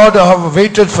the Lord have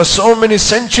waited for so many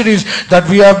centuries that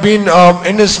we have been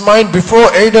in his mind before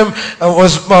Adam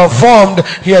was formed.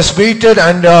 He has waited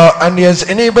and he has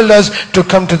enabled us to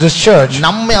come to this church.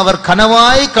 நம்மை அவர்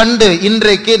கனவாய் கண்டு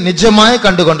இன்றைக்கு நிஜமாய்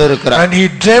கண்டு கொண்டிருக்கிறார். And he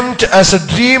dreamt as a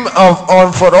dream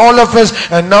for all of us,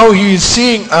 and now he is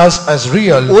seeing us as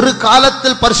real. ஒரு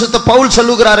காலத்தில் பரிசுத்த பவுல்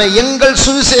சொல்லுகிறாரே, எங்கள்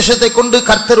சுவிசேஷத்தை கொண்டு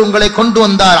கர்த்தர் உங்களை கொண்டு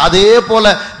வந்தார், அதே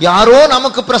போல யாரோ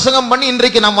நமக்கு பிரசங்கம் பண்ணி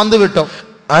இன்றைக்கு நாம் வந்து விட்டோம்.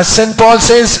 As St. Paul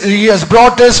says, he has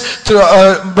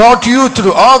brought you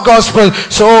through our gospel,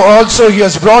 so also he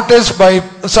has brought us by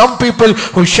some people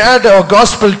who shared our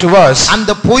gospel to us.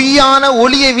 அந்த பொய்யான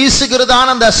ஒளியை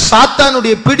வீசுகிறதான அந்த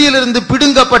சாத்தானுடைய பிடியிலிருந்து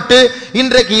பிடுங்கப்பட்டு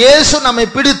இன்றைக்கு இயேசு நம்மை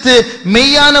பிடித்து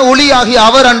மெய்யான ஒளியாகி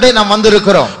அவர் அண்டை நாம்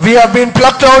வந்திருக்கிறோம். We have been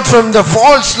plucked out from the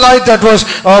false light that was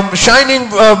shining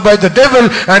by the devil,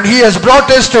 and he has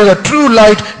brought us to the true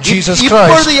light, Jesus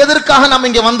Christ. இப்பொழுது எதற்காக நாம்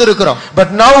இங்கே வந்திருக்கிறோம்?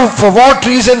 But now for what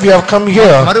reason we have come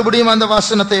here? மறுபடியும் அந்த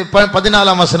வசனத்தை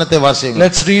 14ஆம் வசனத்தை வாசியுங்கள்.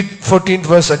 Let's read 14th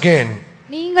verse again.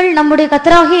 நீங்கள் நம்முடைய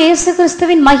கர்த்தராகிய இயேசு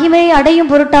கிறிஸ்துவின் மகிமையை அடையும்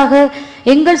பொருட்டாக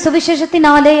எங்கள்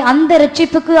சுவிசேஷத்தினாலே அந்த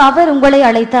இரட்சிப்புக்கு அவர் உங்களை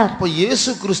அழைத்தார். அப்ப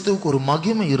இயேசு கிறிஸ்துவுக்கு ஒரு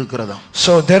மகிமை இருக்கிறதா?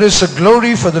 So there is a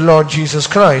glory for the Lord Jesus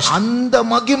Christ. அந்த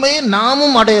மகிமையை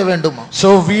நாமும் அடைய வேண்டுமா? So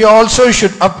we also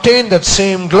should obtain that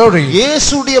same glory.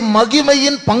 இயேசுடைய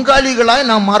மகிமையின் பங்காளிகளாய்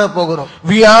நாம் மாற போகிறோம்.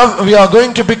 We are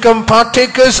going to become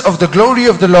partakers of the glory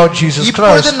of the Lord Jesus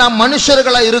Christ. இப்பொழுது நாம்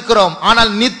மனுஷர்களாய் இருக்கிறோம்,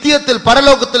 ஆனால் நித்தியத்தில்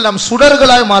பரலோகத்தில் நாம்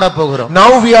சுடர்களாய் மாற போகிறோம். Now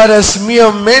we are as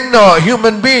mere men or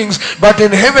human beings, but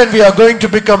in heaven we are going to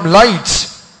become lights.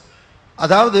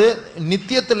 அதாவது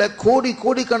நித்தியத்துல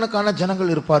கோடிக்கணக்கான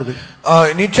ஜனங்கள் இருப்பார்கள்.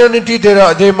 In eternity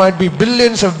there might be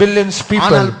billions of billions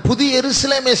people. ஆனால் புதிய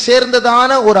எருசலேமை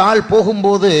சேர்ந்ததான ஒரு ஆள்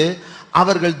போகும்போது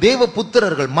அவர்கள் தேவ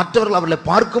புத்திரர்கள், மற்றவர்கள் அவர்களை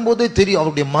பார்க்கும்போதே தெரியும்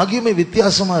அவருடைய மகிமை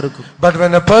வித்தியாசமா இருக்கும். But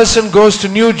when a person goes to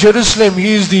New Jerusalem, he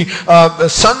is the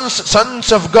sons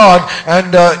of God, and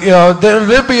there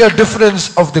will be a difference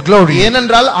of the glory.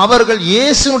 ஏனென்றால் அவர்கள்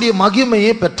இயேசுவுடைய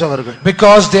மகிமையை பெற்றவர்கள்.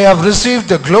 Because they have received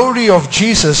the glory of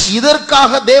Jesus.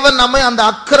 இதற்காக தேவன் நம்மை அந்த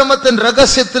அக்கிரமத்தின்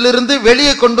ரகசியத்திலிருந்து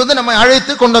வெளியே கொண்டு வந்து நம்மை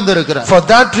அழைத்து கொண்டு வந்திருக்கிறார். For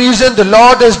that reason the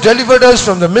Lord has delivered us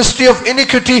from the mystery of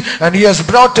iniquity, and he has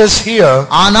brought us here.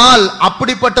 ஆனால்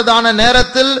அப்படிப்பட்டதான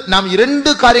நேரத்தில் நாம் இரண்டு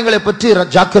காரியங்களை பற்றி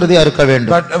ஜாக்கிரதையா இருக்க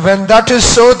வேண்டும். But when that is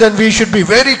so, then we should be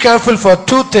very careful for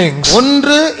two things.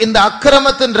 ஒன்று, இந்த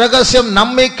அக்கிரமத்தின் ரகசியம்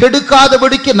நம்மை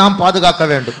கெடுக்காதபடிக்கு நாம் பாதுகாக்க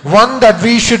வேண்டும். One, that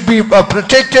we should be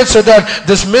protected so that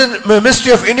this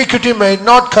mystery of iniquity may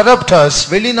not corrupt us.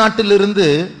 வெளிநாட்டிலிருந்து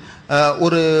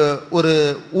ஒரு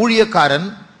ஊழியக்காரன்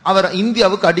அவர்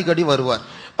இந்தியாவுக்கு அடிக்கடி வருவார்.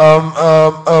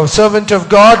 a servant of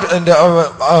God in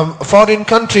a foreign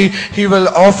country, he will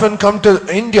often come to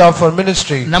India for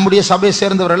ministry. நம்முடைய சபையை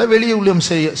சேர்ந்தவர்கள வெளியே ஊழியம்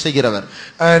செய்கிறவர்.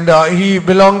 And he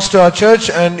belongs to our church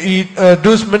and he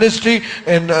does ministry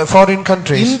in foreign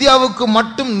countries. இந்தியாவுக்கு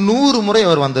மட்டும் 100 முறை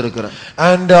அவர் வந்திருக்கிறார்.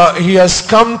 And he has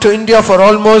come to India for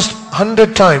almost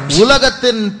 100 times.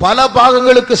 உலகத்தின் பல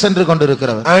பாகங்களுக்கு சென்று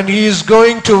கொண்டிருக்கிறவர். And he is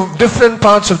going to different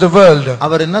parts of the world.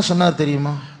 அவர் என்ன சொன்னார்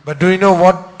தெரியுமா? But do you know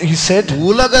what he said?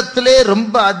 உலகத்திலே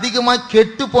ரொம்ப அதிகமா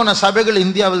கெட்டு போன சபைகள்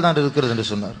இந்தியாவில் தான் இருக்கிறது என்று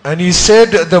சொன்னார். And he said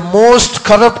the most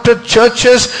corrupted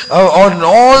churches on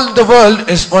all the world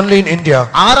is only in India.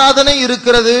 ஆராதனை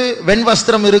இருக்கிறது,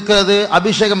 வெண்வஸ்திரம் இருக்கிறது,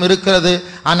 அபிஷேகம் இருக்கிறது,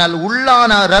 ஆனால்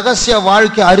உள்ளான ரகசிய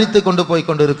வாழ்க்கை அரித்து கொண்டு போய்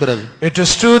கொண்டிருக்கிறது. It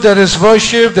is true, there is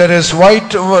worship, there is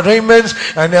white raiments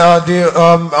and the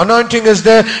anointing is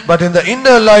there, but in the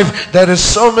inner life there is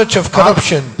so much of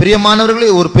corruption.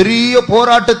 பிரியமானவர்களே, ஒரு பெரிய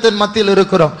போராட்டத்தின் மத்தியில்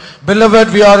இருக்கிறோம். Beloved,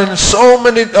 we are in so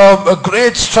many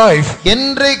great strife.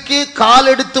 என்றைக்கு கால்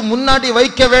எடுத்து முன்னாடி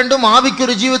வைக்க வேண்டும்,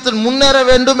 ஆவிக்குரிய ஜீவிதத்தில் முன்னேற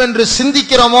வேண்டும் என்று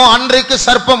சிந்திக்கிறோமோ அன்றைக்கு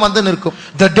சர்ப்பம் வந்து நிற்கும்.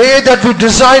 The day that we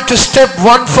decide to step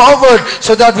one forward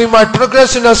so that we might progress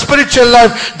in our spiritual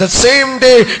life, the same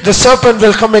day the serpent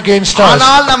will come against us.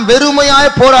 ஆனால் நாம்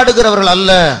வெறுமையாய் போராடுகிறவர்கள்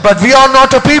அல்ல. But we are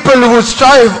not a people who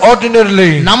strive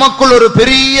ordinarily. நமக்குள் ஒரு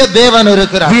பெரிய தேவன்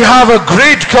இருக்கிறார். We have a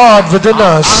great God within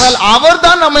us.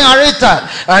 அவர்தான் நம்மை அழைத்தார்.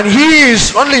 And he is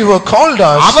only who called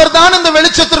us. அவர்தான் இந்த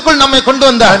வெளிச்சத்திற்குள் நம்மை கொண்டு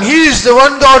வந்தார். And he is the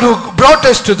one God who brought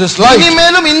us to this light.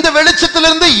 இனிமேலும் இந்த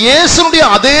வெளிச்சத்திலிருந்து இயேசுவுடைய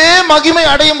அதே மகிமை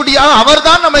அடைய முடியாது.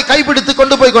 அவர்தான் நம்மை கைப்பிடித்து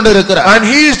கொண்டு போய் கொண்டிருக்கிறார். And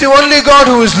he is the only God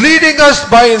who is leading us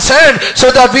by his hand so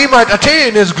that we might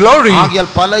attain his glory.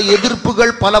 ஆகையால் பல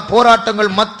எதிர்ப்புகள், பல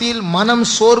போராட்டங்கள் மத்தியில் மனம்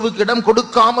சோர்வுக்கு இடம்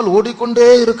கொடுக்காமல் ஓடிக்கொண்டே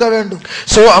இருக்க வேண்டும்.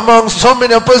 So among so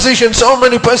many oppositions, so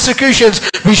many persecutions,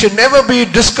 we should never be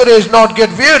discouraged, not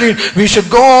get weary. We should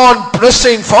go on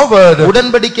pressing forward.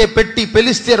 உடன்படிக்கை பெட்டி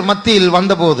பெலிஸ்தியர் மத்தியில்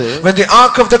வந்தபோது, when the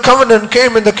ark of the covenant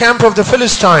came in the camp of the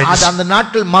Philistines, அது அந்த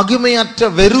நாட்கள் மகிமையற்ற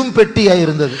வெறும் பெட்டியாய்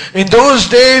இருந்தது. in those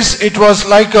days it was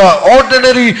like a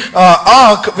ordinary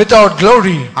ark without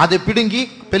glory. அதை பிடுங்கி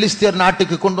பெலிஸ்தியர்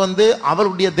நாட்டுக்கு கொண்டு வந்து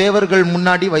அவருடைய தேவர்கள்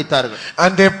முன்னாடி வைத்தார்கள்.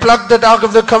 And they plucked the ark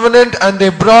of the covenant and they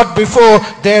brought before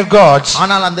their gods.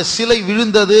 ஆனால் அந்த சிலை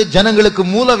விழுந்தது, ஜனங்களுக்கு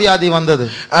மூலவியாதி வந்தது.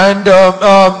 And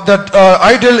that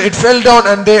idol, it fell down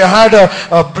and they had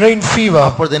a brain fever.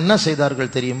 அப்பொழுது என்ன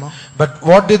செய்தார்கள் தெரியுமா? But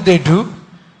what did they do?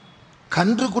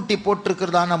 கன்றுக்குட்டி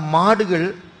போட்டிருக்கிறதான மாடுகள்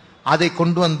அதை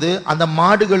கொண்டு வந்து அந்த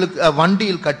மாடுகளுக்கு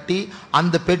வண்டியில் கட்டி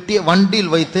அந்த பெட்டியை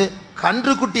வண்டியில் வைத்து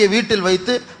கன்றுக்குட்டியை வீட்டில்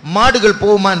வைத்து மாடுகள்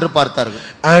போகுமா என்று பார்த்தார்கள்.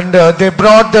 And they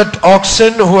brought that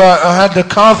oxen who had the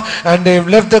calf and they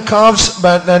left the calves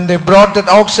and they brought that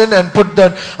oxen and put the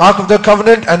ark of the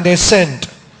covenant and they sent.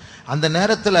 அந்த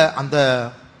நேரத்துல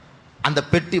அந்த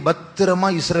பெட்டி பத்திரமா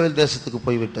இஸ்ரவேல் தேசத்துக்கு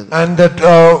போய் விட்டது. And that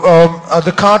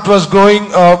the cart was going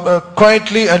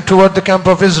quietly and toward the camp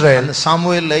of Israel. அந்த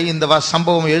சாமுவேல்ல இந்த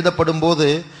சம்பவம் எழுதப்படும்போது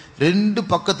ரெண்டு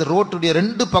பக்கத்து ரோட்டுடைய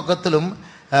ரெண்டு பக்கத்திலும்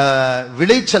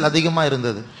விளைச்சல் அதிகமா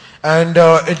இருந்தது. And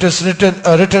it is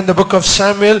written in the book of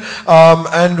Samuel,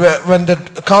 and when the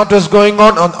cart was going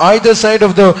on either side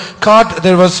of the cart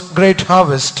there was great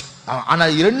harvest. ஆனா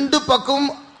இரண்டு பக்கம்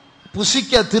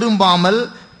புசிக்க திரும்பாமல்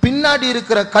பின்னாடி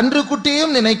இருக்கிற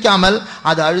கன்றுக்குட்டியையும் நினைக்காமல்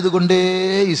அது அழுது கொண்டே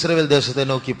இஸ்ரவேல் தேசத்தை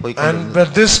நோக்கி போய் கொண்டிருந்தது. And but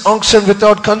this oxen,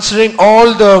 without considering all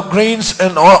the grains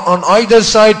and on either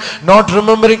side, not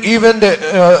remembering even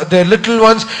the little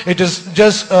ones, it is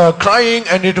just crying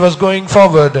and it was going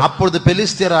forward. அப்பொழுது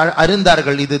பெலிஸ்தியர்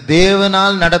அறிந்தார்கள், இது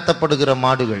தேவனால் நடத்தப்படுகிற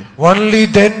மாடுகள். Only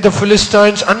then the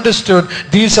Philistines understood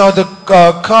these are the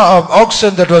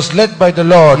oxen that was led by the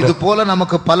Lord. இது போல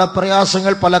நமக்கு பல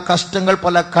பிரயாசங்கள், பல கஷ்டங்கள்,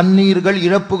 பல கண்ணீர்கள்,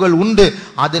 இழப்புகள் உண்டு.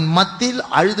 அதன் மத்தியில்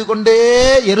அழுது கொண்டே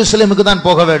எருசலேமுக்கு தான்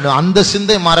போக வேண்டும். அந்த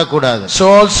சிந்தை மாறக்கூடாது. So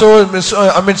also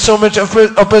amid so much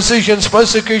oppositions,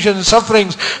 persecutions,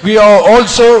 sufferings, we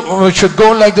should go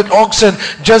like that oxen,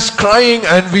 just crying,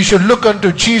 and we should look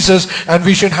unto Jesus and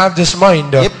we should have this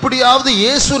mind. எப்படியாவது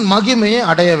இயேசுவின் மகிமையை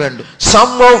அடைய வேண்டும்.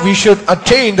 Somehow we should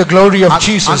attain the glory of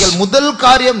Jesus. ஆகையால் முதல்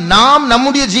காரியம் நாம்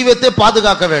நம்முடைய ஜீவியத்தை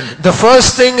பாதுகாக்க வேண்டும். The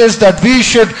first thing is that we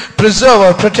should preserve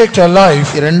or protect our life.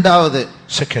 இரண்டாவது,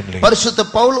 secondly, பரிசுத்த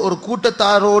பவுல் ஒரு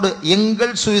கூட்டத்தாரோடு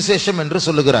எங்கள் சுவிசேஷம் என்று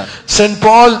சொல்லுகிறார். Saint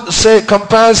Paul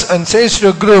compares and says to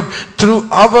a group, through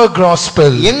our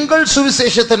gospel. எங்கள்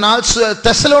சுவிசேஷத்தினால்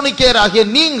தெசலோனிக்கேயராகிய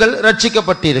நீங்கள்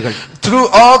ரட்சிக்கப்பட்டீர்கள். through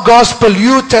our gospel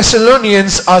you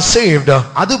Thessalonians are saved.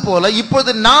 அதுபோல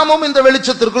இப்பொழுது நாமும் இந்த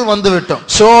வெளிச்சத்திற்குள் வந்துவிட்டோம்.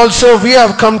 So also we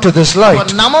have come to this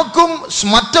light. நமக்கும்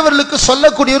மற்றவர்களுக்கு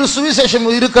சொல்லக்கூடிய ஒரு சுவிசேஷம்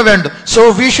இருக்க வேண்டும். So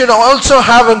we should also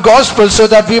have a gospel so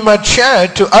that we might share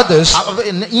to others.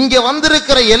 இங்கே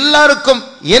வந்திருக்கிற எல்லாருக்கும்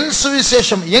என்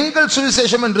சுவிசேஷம் எங்கள்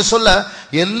சுவிசேஷம் என்று சொல்ல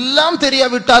எல்லாம்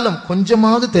தெரியாவிட்டாலும்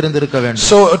கொஞ்சமாவது தெரிந்திருக்க வேண்டும்.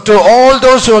 So to all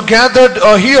those who are gathered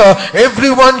here,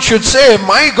 everyone should say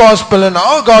my gospel and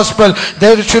our gospel.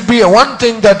 There should be one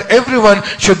thing that everyone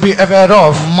should be aware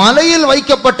of. மலையில்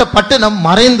வைக்கப்பட்ட பட்டணம்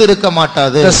மறைந்து இருக்க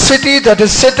மாட்டாது. The city that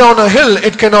is set on a hill,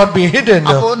 it cannot be hidden.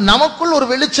 அப்போ நமக்குள் ஒரு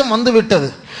வெளிச்சம் வந்து விட்டது.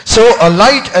 So a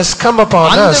light has come upon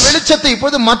us. அந்த வெளிச்சத்தை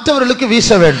இப்போது மற்றவர்களுக்கு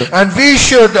வீச வேண்டும். And we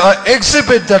should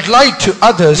exhibit that light to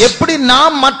others. எப்படி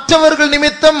நாம் மற்றவர்கள்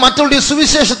நிமித்தம் மற்றவருடைய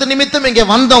சுவிசேஷத்தை நிமித்தம் இங்கே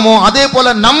வந்தோமோ அதே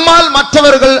போல நம்மால்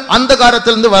மற்றவர்கள்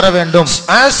அந்தகாரத்திலிருந்து வர வேண்டும்.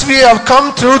 As we have come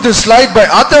through this light by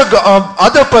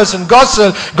other person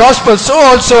gospel, so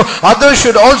also others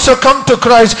should also come to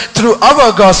Christ through our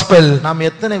gospel. நாம்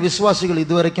எத்தனை விசுவாசிகள்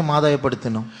இதுவரைக்கும்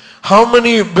ஆதாயப்படுத்தினோம்? How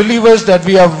many believers that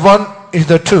we have won is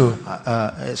the two?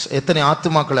 எத்தனை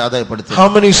ஆத்துமாக்களை ஆதாயப்படுத்தி? How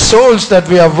many souls that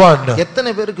we have won?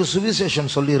 எத்தனை பேருக்கு சுவிசேஷம்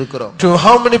சொல்லி இருக்கிறோம்? To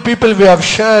how many people we have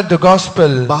shared the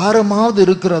gospel? பாரமாவது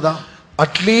இருக்கிறதா?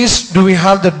 At least do we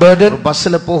have that burden?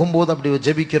 பஸ்ல போகும்போது அப்படி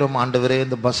ஜெபிக்கிறோம், ஆண்டவரே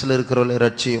இந்த பஸ்ல இருக்கிறவங்களை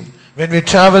ரட்சியும். When we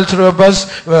travel through a bus,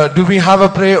 do we have a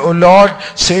prayer, oh Lord,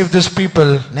 save these people?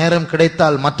 நேரம்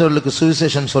கிடைத்தால் மற்றவர்களுக்கு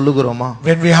சுவிசேஷம் சொல்லுகிறோமா?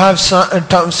 When we have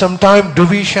some time, do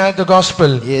we share the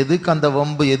gospel? எதுக்கு அந்த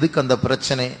வம்பு, எதுக்கு அந்த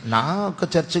பிரச்சனை? நான்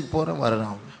சர்ச்சுக்கு போறேன்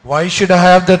வரேன். Why should I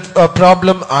have that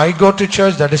problem? I go to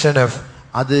church, that is enough.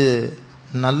 அது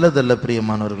நல்லதல்ல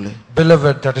பிரியமானவர்களே.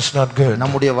 Beloved, that is not good.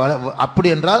 நம்முடைய அப்படி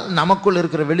என்றால் நமக்குள்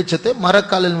இருக்கிற வெளிச்சத்தை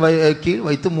மரக்காலின் கீழ்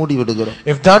வைத்து மூடி விடுகிறோம்.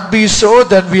 If that be so,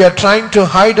 then we are trying to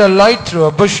hide a light through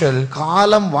a bushel.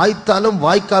 காலம் வாய்த்தாலும்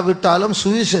வாய்க்காவிட்டாலும்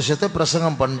சுவிசேஷத்தை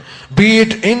பிரசங்கம் பண்ணு. Be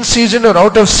it in season or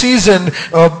out of season,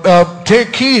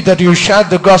 take heed that you share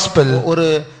the gospel.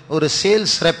 ஒரு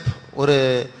சேல்ஸ் ரெப்,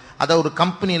 அத ஒரு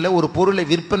கம்பெனில ஒரு பொருளை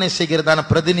விற்பனை செய்கிறதான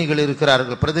பிரதிநிதிகள்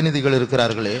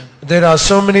இருக்கிறார்களே. There are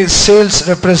so many sales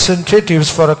representatives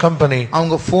for a company.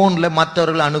 அவங்க போன்ல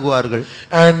மற்றவர்கள் அணுகுவார்கள்.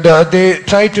 And they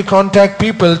try to contact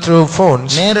people through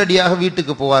phones. நேரடியாக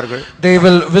வீட்டுக்கு போவார்கள். They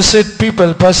will visit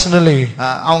people personally.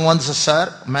 அவங்க வந்து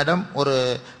சார் மேடம் ஒரு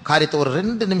காரியத்தை ஒரு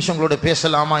 2 நிமிஷங்களோட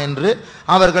பேசலாமா என்று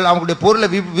அவர்கள் அவங்களுடைய பொருளை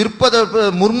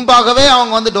விற்பதற்கு முன்பாகவே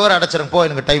அவங்க வந்து டோர் அடைச்சிருங்க, போ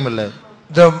எனக்கு டைம் இல்லை.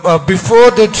 Before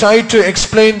they try to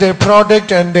explain their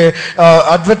product and they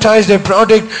advertise their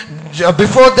product,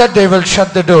 before that they will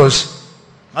shut the doors.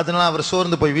 அதனால அவர்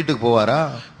சோர்ந்து போய் வீட்டுக்கு போவாரா?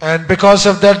 And because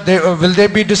of that will they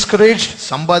be discouraged?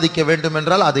 சம்பாதிக்க வேண்டும்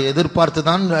என்றால் அதை எதிர்பார்த்து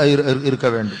தான் இருக்க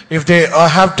வேண்டும். If they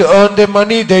have to earn their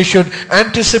money, they should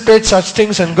anticipate such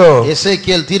things and go.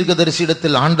 எசேக்கியேல்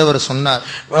தீர்க்கதரிசியிடத்தில் ஆண்டவர் சொன்னார்,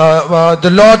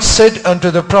 the Lord said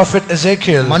unto the prophet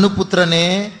Ezekiel, மனுபுத்திரனே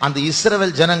அந்த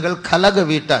இஸ்ரவேல் ஜனங்கள் கலக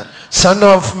வீட்டார். Son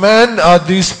of man,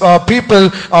 these people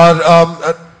are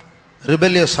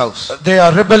rebellious house. They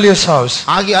are rebellious house.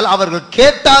 ஆகையால் அவர்கள்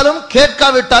கேட்டாலும்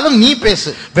கேட்காவிட்டாலும் நீ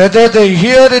பேசு. Whether they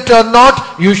hear it or not,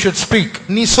 you should speak.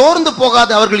 நீ சோர்ந்து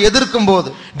போகாதே அவர்கள்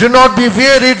எதிர்க்கும்போது. Do not be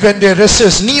wearied when they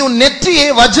resist. நீ உன் நெற்றியை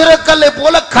வஜ்ரக்கல்லை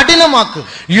போல கடினமாக்கு.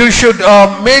 You should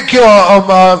make your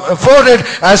forehead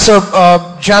as a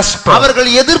jasper.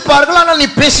 அவர்கள் எதிர்ப்பார்கள், ஆனால் நீ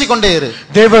பேசிக்கொண்டே இரு.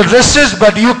 They will resist,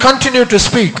 but you continue to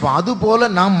speak. அது போல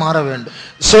நாம் மாற வேண்டும்.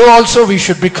 So also we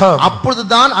should become.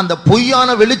 அப்பொழுதுதான் அந்த பொய்யான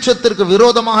வெளிச்சத்திற்கு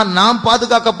விரோதமாக நாம்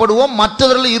பாதுகாக்கப்படுவோம்,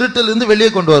 மற்றவர்களை இருட்டிலிருந்து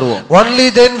வெளியே கொண்டு வருவோம். Only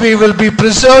then we will be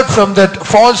preserved from that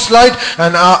false light,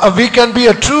 and we can be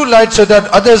a true light so that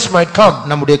others might come.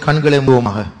 நம்முடைய கண்களை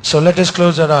மூடுவோமாக. So let us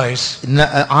close our eyes.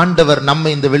 ஆண்டவர்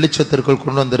நம்மை இந்த வெளிச்சத்திற்குள்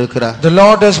கொண்டு வந்திருக்கிறார். The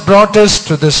Lord has brought us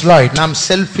to this light. நாம்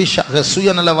செல்ஃபிஷாக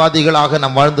சுயநலவாதிகளாக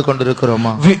நாம் வாழ்ந்து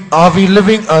கொண்டிருக்கிறோமா? Are we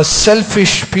living a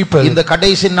selfish people? இந்த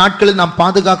கடைசி நாட்களில் நாம்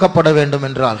பாதுகாக்கப்பட வேண்டும்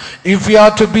என்றால், if we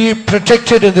are to be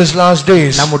protected in these last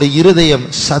days, நம்முடைய இருதயம்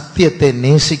சத்தியத்தை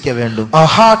நேசிக்க வேண்டும்.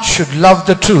 our heart should love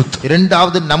the truth.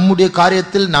 இரண்டாவது, நம்முடைய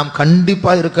காரியத்தில் நாம்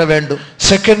கண்டிப்பா இருக்க வேண்டும்.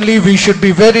 Secondly, we should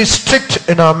be very strict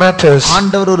in our matters.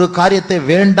 ஆண்டவர் ஒரு காரியத்தை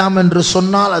வேண்டாம் என்று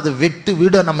சொன்னால் அது விட்டு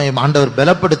விட நம்மை ஆண்டவர்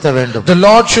பலப்படுத்த வேண்டும். The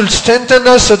Lord should strengthen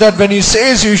us so that when he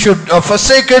says you should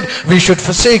forsake it, we should should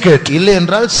forsake it. இல்லை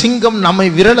என்றால் சிங்கம் நம்மை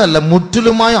விரலல்ல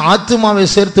முற்றிலுமாய் ஆத்துமாவை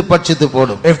சேர்த்து பட்சித்து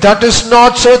போடும். If that is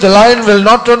not so, the lion will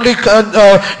not only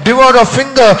devour our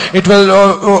finger, it will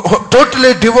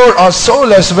totally devour our soul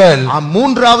as well.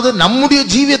 மூன்றாவது நம்முடைய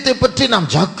ஜீவியத்தை பற்றி நாம்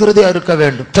ஜாக்கிரதையா இருக்க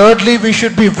வேண்டும். Thirdly, we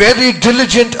should be very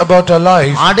diligent about our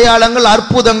life. அடையாளங்கள்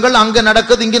அற்புதங்கள் அங்க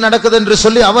நடக்குது இங்க நடக்குது என்று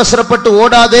சொல்லி அவசரப்பட்டு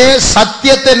ஓடாதே,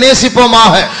 சத்தியத்தை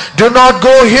நேசிப்போமாக. Do not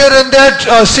go here and there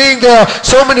seeing there are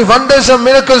so many wonders and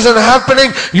miracles are happening.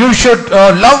 You should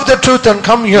love the truth and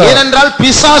come here. ஏனென்றால்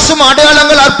பிசாசும்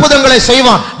அடையாளங்கள் அற்புதங்களை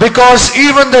செய்வான். Because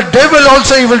even the devil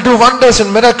also he will do wonders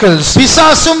and miracles.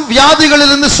 பிசாசும்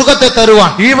வியாதிகளிலிருந்து சுகத்தை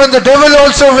தருவான். Even the devil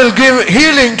also will give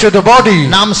healing to the body.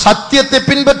 நாம் சத்தியத்தை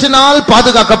பின்பற்றினால்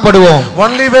பாதுகாக்கப்படுவோம்.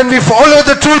 Only when we follow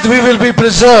the truth we will be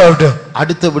preserved.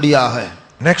 அடுத்தபடியாக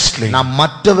Nextly, நாம்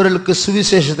மற்றவர்களுக்கு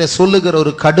சுவிசேஷத்தை சொல்லுகிற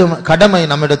ஒரு கடமை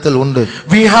நம்மிடத்தில் உண்டு.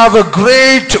 We have a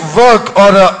great work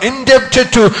or indebted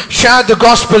to share the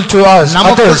gospel to us.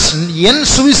 Others. என்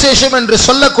சுவிசேஷம் என்று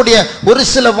சொல்லக்கூடிய ஒரு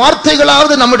சில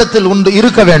வார்த்தைகளாவது நம்மிடத்தில் உண்டு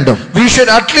இருக்க வேண்டும். We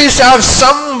should at least have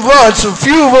some words,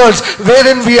 few words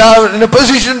wherein we are in a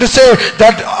position to say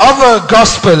that our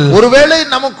gospel. ஒருவேளை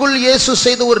நமக்குள் இயேசு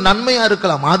செய்த ஒரு நன்மையா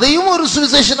இருக்கலாம், அதையும் ஒரு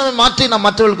சுவிசேஷமாய் மாற்றி நாம்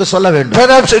மற்றவர்களுக்கு சொல்ல வேண்டும்.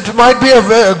 Perhaps it might be a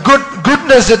goodness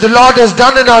that the Lord has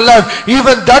done in our life.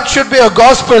 Even that should be a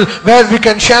gospel where we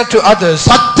can share to others.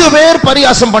 10 பேர்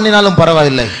பரியாசம் பண்ணினாலும்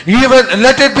பரவாயில்லை. Even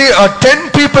let it be 10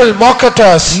 people mock at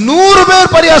us. 100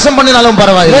 பேர் பரியாசம் பண்ணினாலும்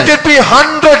பரவாயில்லை. Let it be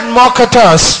 100 mock at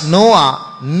us. Noah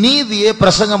நீதியை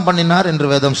பிரசங்கம் பண்ணினார் என்று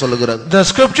வேதம் சொல்லுகிறது. The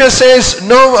scripture says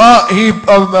Noah he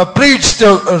preached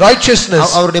righteousness.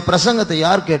 அவருடைய பிரசங்கத்தை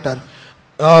யார் கேட்டார்?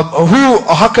 Who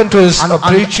hearkened to his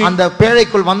preaching? அந்த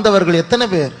பேழைக்குள் வந்தவர்கள் எத்தனை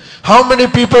பேர்? How many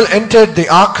people entered the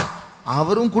ark?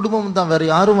 அவரும் குடும்பமும் தான், வேற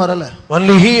யாரும் வரல.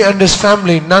 Only he and his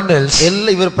family, none else.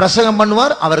 இவர் பிரசங்கம்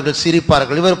பண்ணுவார், அவர்கள்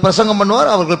சிரிப்பார்கள். இவர் பிரசங்கம் பண்ணுவார்,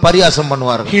 அவர்கள் பரியாசம்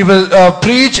பண்ணுவார்கள். He will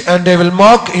preach and they will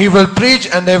mock. He will preach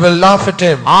and they will laugh at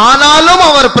him. ஆனாலும்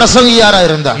அவர் பிரசங்கியாரா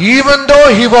இருந்தார். Even though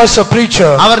he was a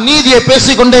preacher, அவர் நீதியை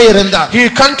பேசிக்கொண்டே இருந்தார். he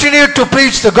continued to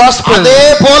preach the gospel. அதே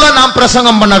போல நாம்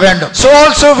பிரசங்கம் பண்ண வேண்டும். So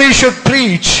also we should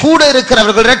preach. கூட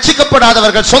இருக்கிறவர்கள்,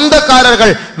 ரட்சிக்கப்படாதவர்கள்,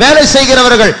 சொந்தக்காரர்கள், வேலை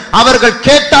செய்கிறவர்கள், அவர்கள்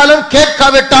கேட்டாலும்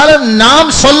கேட்காவிட்டாலும் நாம்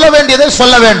சொல்ல வேண்டியதை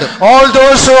சொல்ல வேண்டும். All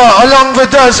those who are along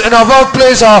with us in our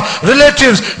workplace, our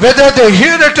relatives, whether they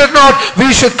hear it or not, we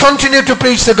should continue to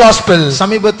preach the gospel.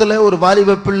 சமீபத்தில் ஒரு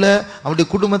வாலிப பிள்ளை அவருடைய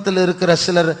குடும்பத்தில் இருக்கிற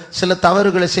சில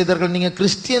தவறுகளை செய்தார்கள். நீங்க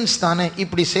கிறிஸ்டியன்ஸ் தானே,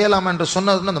 இப்படி செய்யலாம் என்று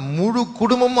சொன்னதுன்னா அந்த முழு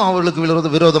குடும்பமும்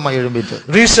அவர்களுக்கு விரோதமாக எழும்பிட்டு.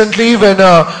 Recently when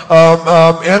a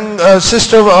young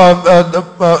sister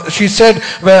she said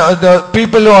the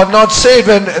people who are not saved,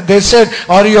 when they said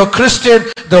are you a Christian,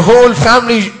 the whole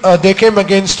family they came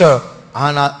against her.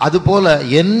 ஆனா அதுபோல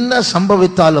என்ன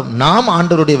சம்பவித்தாலும் நாம்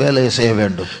ஆண்டவருடைய வேலையை செய்ய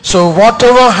வேண்டும். So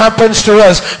whatever happens to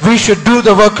us, we should do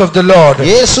the work of the Lord.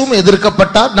 இயேசுவும்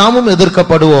எதிர்க்கப்பட்டார், நாமும்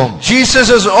எதிர்க்கப்படுவோம். Jesus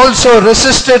is also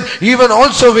resisted, even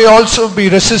also we also be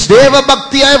resisted. தேவ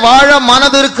பக்தியாய் வாழ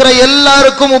மனது இருக்கிற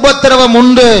எல்லாருக்கும் உபத்திரவம்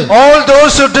உண்டு. All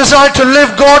those who desire to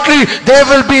live godly, they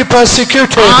will be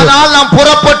persecuted. ஆனால் நாம்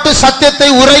புறப்பட்டு சத்தியத்தை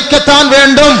உரைக்கத்தான்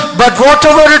வேண்டும். But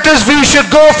whatever it is, we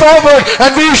should go forward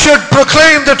and we should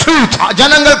proclaim the truth.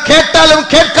 ஜனங்கள் கேட்டாலும்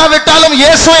கேட்காவிட்டாலும்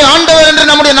இயேசுவை ஆண்டவர் என்று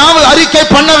நம்முடைய நாவில் அறிக்கை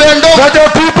பண்ண வேண்டும். Whether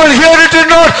people hear it or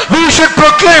not, we should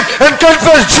proclaim and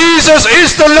confess Jesus is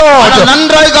the Lord.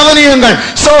 நன்றாய் கவனியுங்கள்.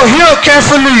 So hear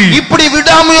carefully. இப்படி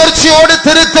விடாமுயற்சியோடு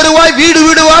தெருவாய் வீடு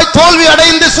வீடுவாய் தோல்வி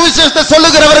அடைந்து சுவிசேஷத்தை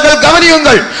சொல்லுகிறவர்கள்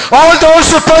கவனியுங்கள். All those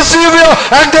who persevere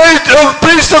and they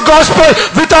preach the gospel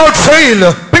without fail.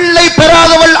 பிள்ளை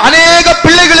பெறாதவள் அநேக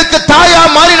பிள்ளைகளுக்கு தாயா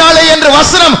மாறினாளே என்ற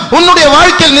வசனம் உன்னுடைய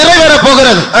வாழ்க்கையில் நிறைவேற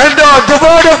போகிறது. And the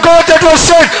word of God that was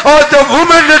said, the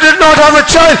woman that did not have a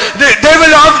child, they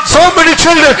will have so many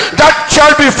children, that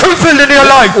shall be fulfilled in your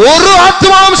life. ஒரு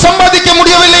ஆத்துமாவும் சம்பாதிக்க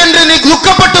முடியவில்லை என்று நீ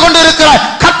துக்கப்பட்டு கொண்டிருக்கிறாய்.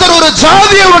 கர்த்தர் ஒரு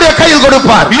ஜாதியை உன்னுடைய கையில்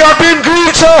கொடுப்பார். You have been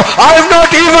grieved, sir. I have not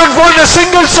even won a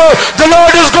single soul. The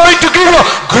Lord is going to give a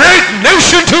great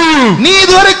nation to you. நீ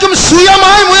இதுவரைக்கும்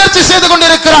சுயமாய் முயற்சி செய்து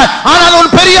கொண்டிருக்கிறாய். ஆனால்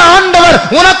உன் பெரிய ஆண்டவர்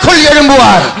உனக்குள்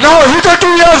எழும்புவார். Now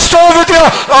hitherto you have strove with your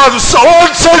own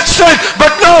self-strength,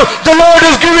 but now the Lord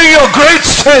is giving you great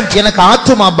strength. எனக்கு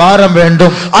ஆத்துமா பாரம்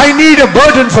வேண்டும். I need a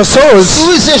burden for souls.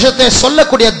 சுவிசேஷத்தை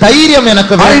சொல்லக்கூடிய தைரியம்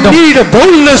எனக்கு வேண்டும். I need a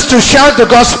boldness to share the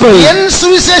gospel. என்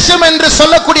சுவிசேஷம் என்று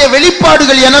சொல்லக்கூடிய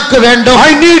வெளிப்பாடுகள் எனக்கு வேண்டும்.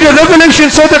 I need a revelation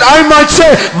so that I might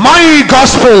say my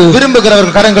gospel.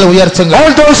 விரும்புகிறவர்கள் கரங்களை உயர்த்துங்கள்.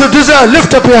 All those who desire,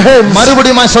 lift up your hands.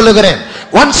 மறுபடியும் சொல்லுகிறேன்.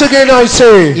 Once again I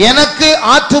say, எனக்கு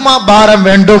ஆத்துமா பாரம்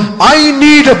வேண்டும். I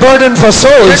need a burden for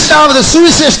souls. இரண்டாவது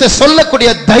சுவிசேஷத்தை சொல்லக்கூடிய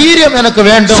தைரியம் எனக்கு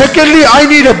வேண்டும். Secondly, I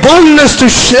need a boldness to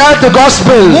share the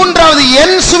gospel. மூன்றாவது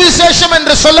என் சுவிசேஷம்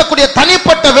என்று சொல்லக்கூடிய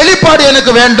தனிப்பட்ட வெளிப்பாடு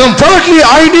எனக்கு வேண்டும். Thirdly,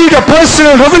 I need a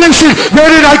personal revelation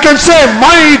wherein I can say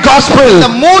my gospel.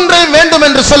 இந்த மூன்றையும் வேண்டும்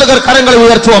என்று சொல்லுகிற கரங்களை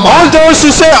உயர்த்துவோம். All those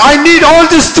who say I need all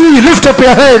these three, lift up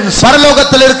your hands.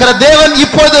 பரலோகத்தில் இருக்கிற தேவன்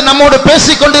இப்பொழுது நம்மோடு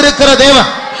பேசிக் கொண்டிருக்கிற தேவன்.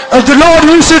 The Lord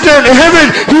who sits in heaven,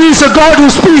 He is a God who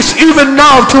speaks even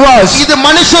now to us. இது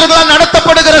மனுஷர்களால்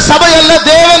நடத்தப்படுகிற சபை அல்ல,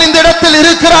 தேவன் இந்த இடத்தில்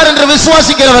இருக்கிறார் என்று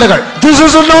விசுவாசிக்கிறவர்கள். This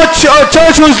is not a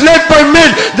church who is led by men.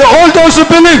 All those who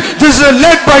believe this is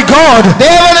led by God.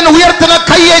 தேவனின் உயர்த்தின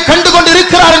கையை கண்டு கொண்டு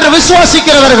இருக்கிறார் என்று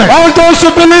விசுவாசிக்கிறவர்கள். All those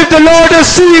who believe the Lord has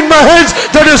seen my hands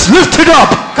that is lifted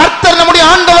up. கர்த்தர் நம்முடைய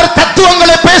ஆண்டவர்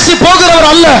தத்துவங்களை பேசி போகிறவர்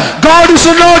அல்ல. God is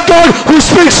not God who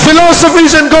speaks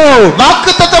philosophies and go.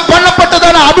 வாக்குத்தத்தம்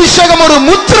பண்ணப்பட்டதான அபிஷேகம் ஒரு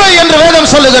முத்திரை என்று வேதம்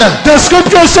சொல்லுகிறது. The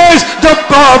scripture says the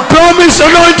promise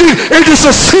anointing, it is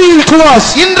a seal to us.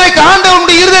 இன்றைக்கு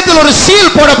ஆண்டவருடைய இதயத்தில் ஒரு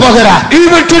சீல் போட போகிறார்.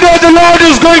 Even today the Lord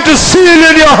is going to seal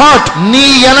in your heart. நீ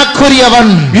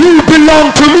எனக்குரியவன். You belong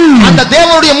to me. அந்த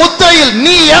தேவனுடைய முத்திரையில்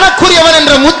நீ எனக்குரியவன்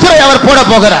என்ற முத்திரை அவர் போட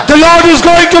போகிறார். The Lord is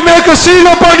going to make a seal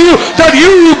upon you that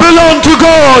you belong to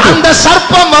God. அந்த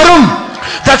சர்ப்பம் வரும்.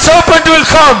 That serpent will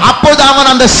come. அப்போது அவன்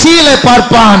அந்த சீலை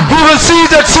பார்ப்பான். He will see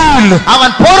that seal.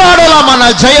 அவன் போராடலாம்,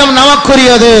 ஆனால் ஜெயம்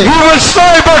நமக்குரியது. He will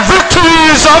strive, but victory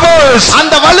is ours.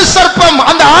 அந்த வலு சர்ப்பம்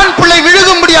அந்த ஆண் பிள்ளை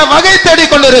விழுகும்படியா வகை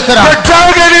தேடிக் கொண்டிருக்கிறார். The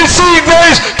dragon is seeking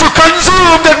ways to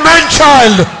consume that man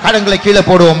child. கரங்களை கீழே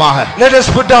போடுவோமாக. Let us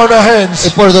put down our hands.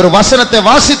 இப்பொழுது ஒரு வசனத்தை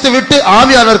வாசித்து விட்டு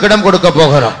ஆவியானவருக்கு இடம் கொடுக்க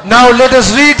போகிறோம். Now let us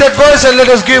read that verse and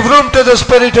let us give room to the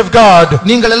Spirit of God.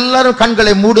 நீங்கள் எல்லாரும்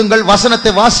கண்களை மூடுங்கள்.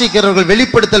 வசனத்தை வாசிக்கிறவர்கள்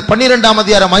வெளிப்படுத்தல் 12ஆம்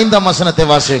அதிகாரம் 5ஆம் வசனத்தை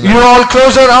வாசியுங்கள். You all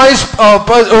close your eyes,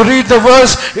 read the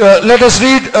verse. Let us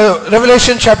read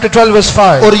Revelation chapter 12 verse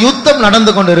 5. ஒரு யுத்தம்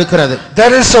நடந்து கொண்டிருக்கிறது.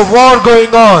 There is a war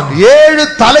going on. 7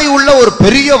 தலை உள்ள ஒரு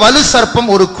பெரிய வலு சர்ப்பம்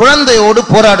ஒரு குழந்தையோடு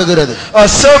போராடுகிறது. A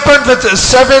serpent with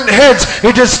 7 heads,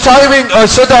 it is striving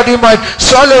so that he might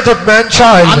swallow that man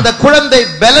child. அந்த குழந்தை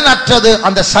பலனற்றது,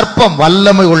 அந்த சர்ப்பம்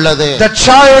வல்லமை உள்ளது. The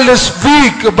child is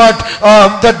weak, but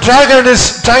the dragon is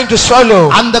trying to swallow.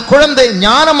 அந்த குழந்தை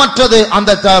ஞானமற்றது,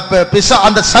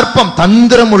 அந்த சர்ப்பம்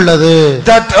தந்திரம் உள்ளது.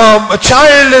 That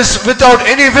child is without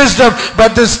any wisdom,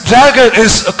 but this dragon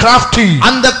is crafty.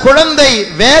 அந்த குழந்தை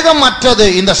வேகமற்றது,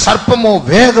 இந்த சர்ப்பமோ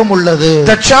வேகம் உள்ளது.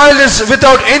 The child is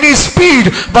without any speed,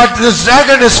 but this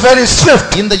dragon is very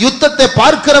swift. இந்த யுத்தத்தை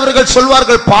பார்க்கிறவர்கள்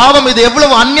சொல்வார்கள், பாவம், இது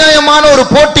எவ்வளவு அநியாயமான ஒரு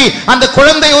போட்டி. அந்த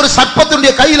குழந்தை ஒரு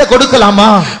சர்ப்பத்துடைய கையில கொடுக்கலாமா?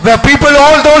 Where people,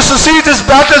 all those who see this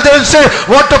battle, they will say,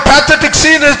 what a pathetic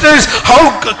scene it is. How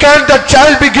can that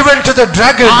child be given to the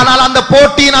dragon? ஆனால் அந்த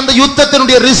போட்டியின் அந்த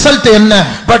யுத்தத்தினுடைய ரிசல்ட் என்ன?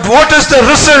 But what is the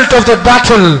result of the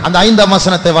battle? அந்த 5ஆம்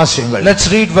வசனத்தை வாசியுங்கள். Let's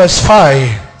read verse 5.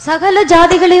 சகல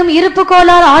ஜாதிகளையும்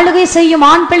இருப்புக்கோலால் ஆளுகை செய்யும்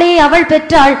ஆண் பிள்ளையை அவள்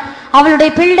பெற்றாள். அவளுடைய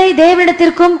பிள்ளை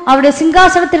தேவனிடத்திற்கும் அவருடைய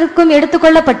சிங்காசனத்திற்கும்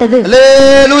எடுத்துக்கொள்ளப்பட்டது.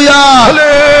 அல்லேலூயா,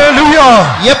 அல்லேலூயா.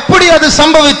 எப்படி அது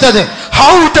சம்பவித்தது?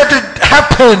 How did it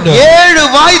happen? 7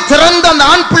 வாய் திறந்த அந்த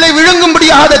ஆண் பிள்ளை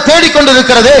விழுங்கும்படியாக அதை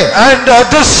தேடிக்கொண்டிருக்கிறது. And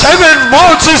the 7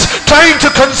 mouths is trying to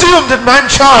consume that man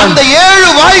child. அந்த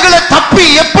 7 வாய்களை தப்பி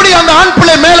எப்படி அந்த ஆண்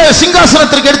பிள்ளை மேலே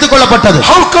சிங்காசனத்திற்கு எடுத்துக்கொள்ளப்பட்டது?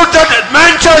 How could that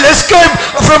man child escape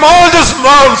from all this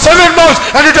 7 mouths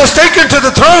and it was taken to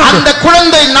the throne? அந்த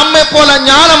குழந்தை நம்மை போல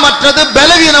ஞானமற்றது,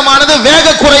 பலவீனமானது,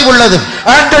 வேக குறைவுள்ளது.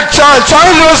 And the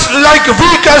child was like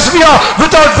weak as we are,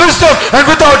 without wisdom and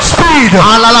without speed.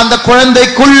 ஆனால் அந்த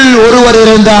குழந்தைக்குள் ஒருவர்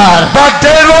இருந்தார். But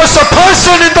there was a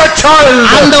person in that child.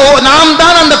 அந்த நாம்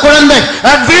தான் அந்த குழந்தை.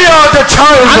 And we are the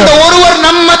child. அந்த ஒருவர்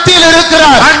நம் மத்தியில்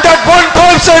இருக்கிறார். And that one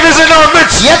person is in our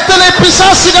midst. எத்தனை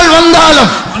பிசாசுகள்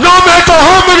வந்தாலும், no matter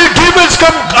how many demons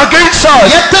come against us,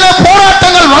 எத்தனை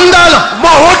போராட்டங்கள் வந்தாலும்,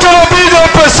 whatever be the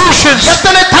oppositions,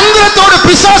 எத்தனை தந்திரத்தோடு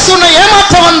பிசாசு உன்னை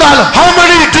ஏமாற்ற வந்தாலும், how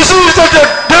many diseases that the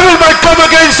devil might come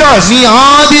against us, நீ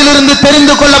ஆதியிலிருந்து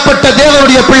தெரிந்து கொள்ளப்பட்ட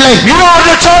தேவனுடைய பிள்ளை. you are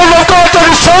the child of God that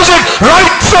is chosen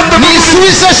right from the நீ beginning.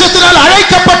 சுவிசேஷத்தினால்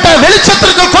அழைக்கப்பட்ட,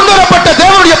 வெளிச்சத்திற்கு கொண்டு வரப்பட்ட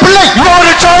தேவனுடைய பிள்ளை. You are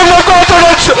a child of God that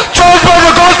is chosen by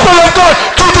the gospel of God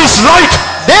to this light.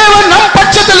 தேவன் நம்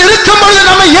பட்சத்தில் இருக்கும் பொழுது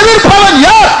நம்மை எதிர்ப்பவன்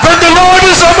யார்? When the Lord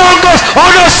is among us,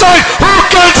 on our side, who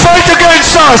can fight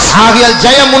against us? ஆகையால்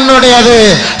ஜெயம் உன்னுடையது.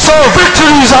 So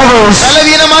victory is ours.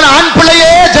 பலவீனமான ஆண்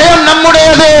பிள்ளையே, ஜெயம்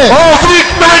நம்முடையது. Oh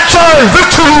weak man child,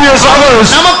 victory is ours.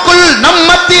 நமக்குள், நம்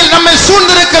மத்தியில், நம்மை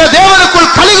சூழ்ந்திருக்கிற தேவனுக்குள்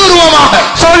கலிகூறுவோமாக.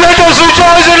 So let us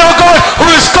rejoice in our God who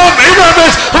is come in our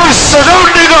midst, who is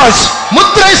surrounding us.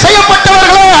 முத்திரை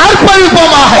செய்யப்பட்டவர்களே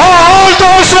ஆர்ப்பரிப்போமாக. All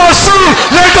those who are sealed,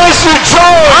 let us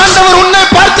rejoice. ஆண்டவர் உன்னை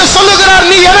பார்த்து சொல்லுகிறார்,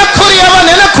 நீ எனக்குரியவன்,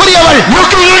 எனக்குரியவள். You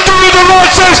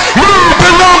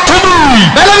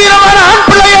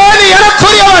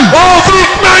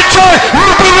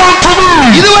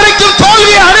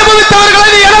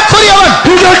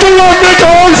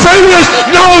says,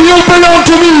 now you belong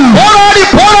to me. போராடி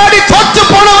போராடி தோற்று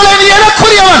போனவளே நீ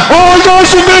எனக்குரியவன். All those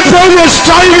who made failure,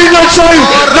 striving and saying,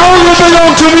 now you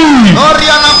belong to me.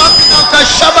 ஓரியானா Mecca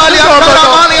ஷபாலியா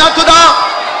கரமானியா துதா.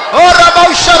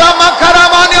 ஓரபௌஷரா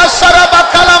மகரமானியா சரபா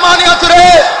கலமானியா துரே.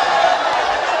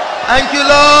 Thank you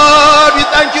Lord, we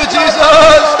thank you Jesus.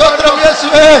 ஸ்தோத்திரம்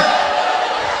இயேசுவே.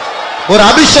 ஒரு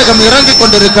அபிஷேகம் இறங்கி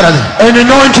கொண்டிருக்கிறது. An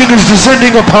anointing is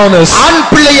descending upon us. ஆண்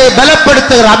பிள்ளையை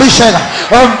பலப்படுத்துகிற அபிஷேகம்.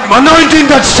 Anointing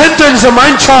that strengthens a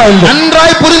man child.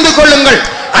 நன்றாய் புரிந்து கொள்ளுங்கள்.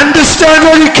 Understand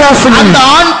very carefully. அந்த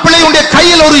ஆண் பிள்ளையுடைய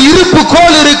கையில் ஒரு இருப்பு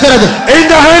கோல் இருக்கிறது. In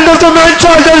the hand of the man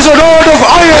child there is a rod of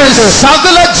iron.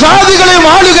 சகல ஜாதிகளையும்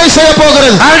ஆளுகை செய்ய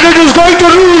போகிறது. And it is going to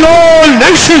rule all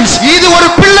nations. இது ஒரு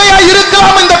பிள்ளையா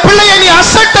இருக்கலாம். இந்த பிள்ளையை நீ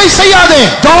அசட்டை செய்யாதே.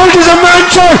 Though it is a man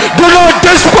child, do not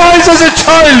despise as a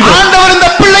child. ஆண்டவர் இந்த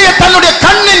பிள்ளையை தன்னுடைய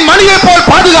கண்ணின் மணியை போல்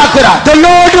பாதுகாக்கிறார். The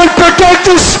Lord will protect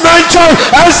this man child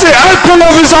as the apple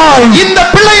of his eye. இந்த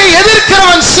பிள்ளையை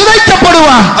எதிர்க்கிறவன்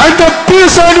சிதைக்கப்படுவான். And the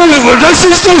person who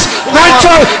resists this man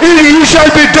child, he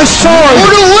shall be destroyed.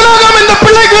 முழு உலகம் இந்த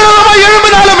பிள்ளைக்கு விரோதமாக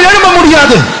எழும்பினாலும் எழும்ப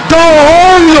முடியாது. The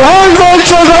whole world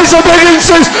shall rise up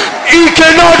against us, he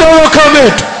cannot overcome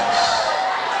it.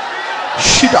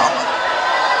 Shida.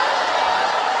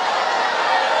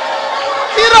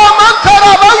 Kira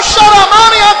makara baushara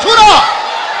mania tura.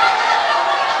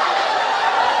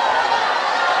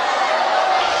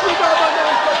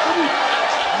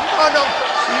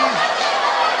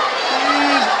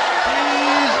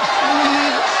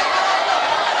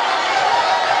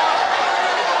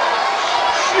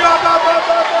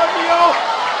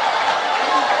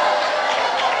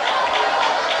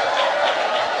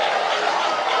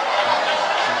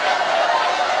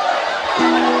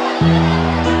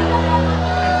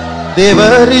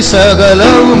 தேவரி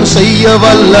சகலவும் செய்ய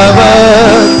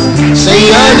வல்லவர்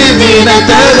செய்யாதி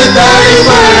வீணத்தது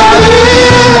தாய்மாராது.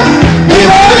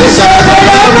 தேவரி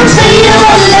சகலவும் செய்ய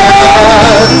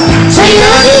வல்லவர்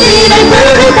செய்யாதி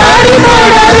வீணத்தது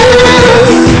தாய்மாராது.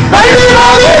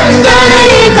 பழுவாதெந்தனை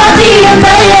கதியும்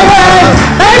தயவர்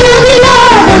பழுவிலா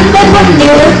உந்தன்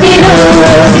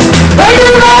முன்னிறுத்தினார்.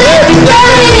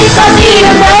 பழுவாதெந்தனை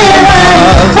கதியும் தயவர்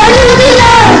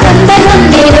பழுவிலா உந்தன்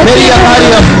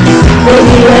முன்னிறுத்தினார்.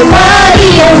 பெரிய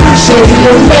காரியம்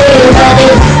செய்யும் தேவனே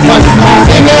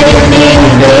மன்னாவினையும் நீ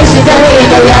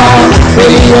நேசிக்கவில்லையா.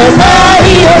 பெரிய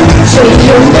காரியம்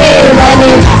செய்யும்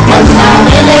தேவனே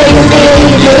மன்னாவினையும் நீ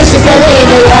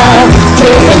நேசிக்கவில்லையா.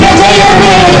 ஜெயமே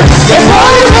ஜெயமே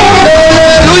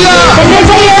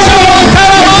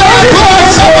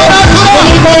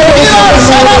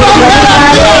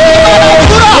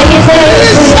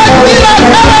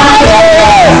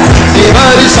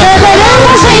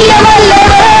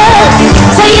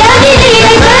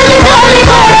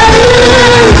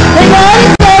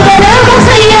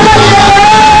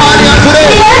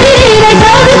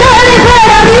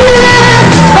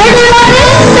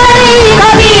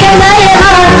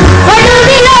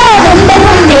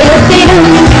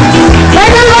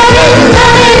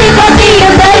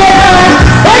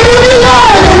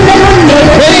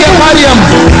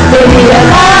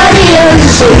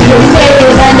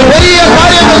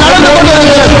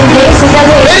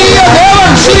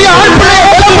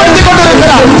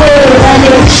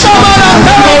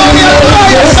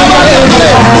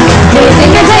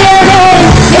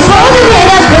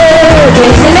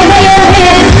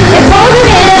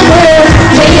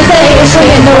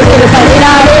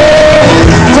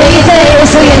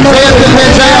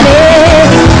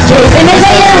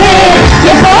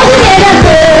எப்போதுமே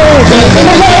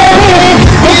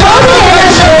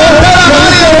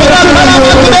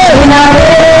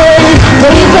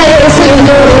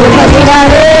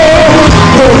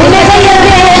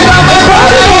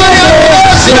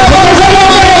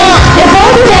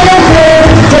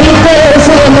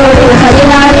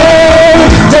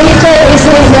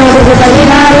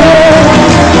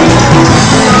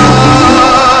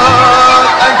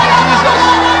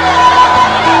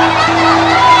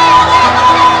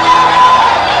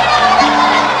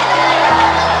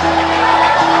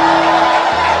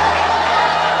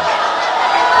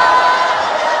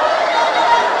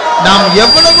நாம்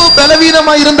எவ்வளவு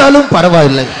பலவீனமாய் இருந்தாலும்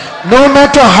பரவாயில்லை. No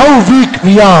matter how weak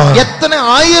we are, எத்தனை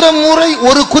ஆயிரம் முறை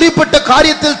ஒரு குறிப்பிட்ட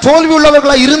காரியத்தில் தோல்வி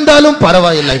உள்ளவர்களாய் இருந்தாலும்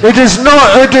பரவாயில்லை.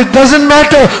 it doesn't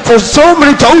matter for so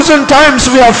many thousand times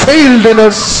we have failed in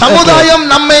us. சமுதாயம்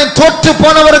நம்மை தோற்று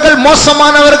போனவர்கள்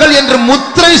மோசமானவர்கள் என்று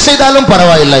முத்திரை செய்தாலும்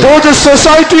பரவாயில்லை. Though the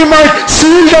society might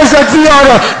seal us that we are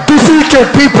a defeated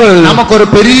people, நமக்கு ஒரு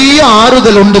பெரிய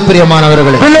ஆறுதல் உண்டு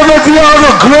பிரியமானவர்களே. beloved, we have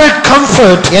a great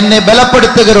comfort. என்னை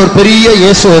பலப்படுத்துகிற ஒரு பெரிய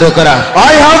இயேசு இருக்கிறார்.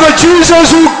 I have a Jesus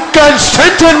who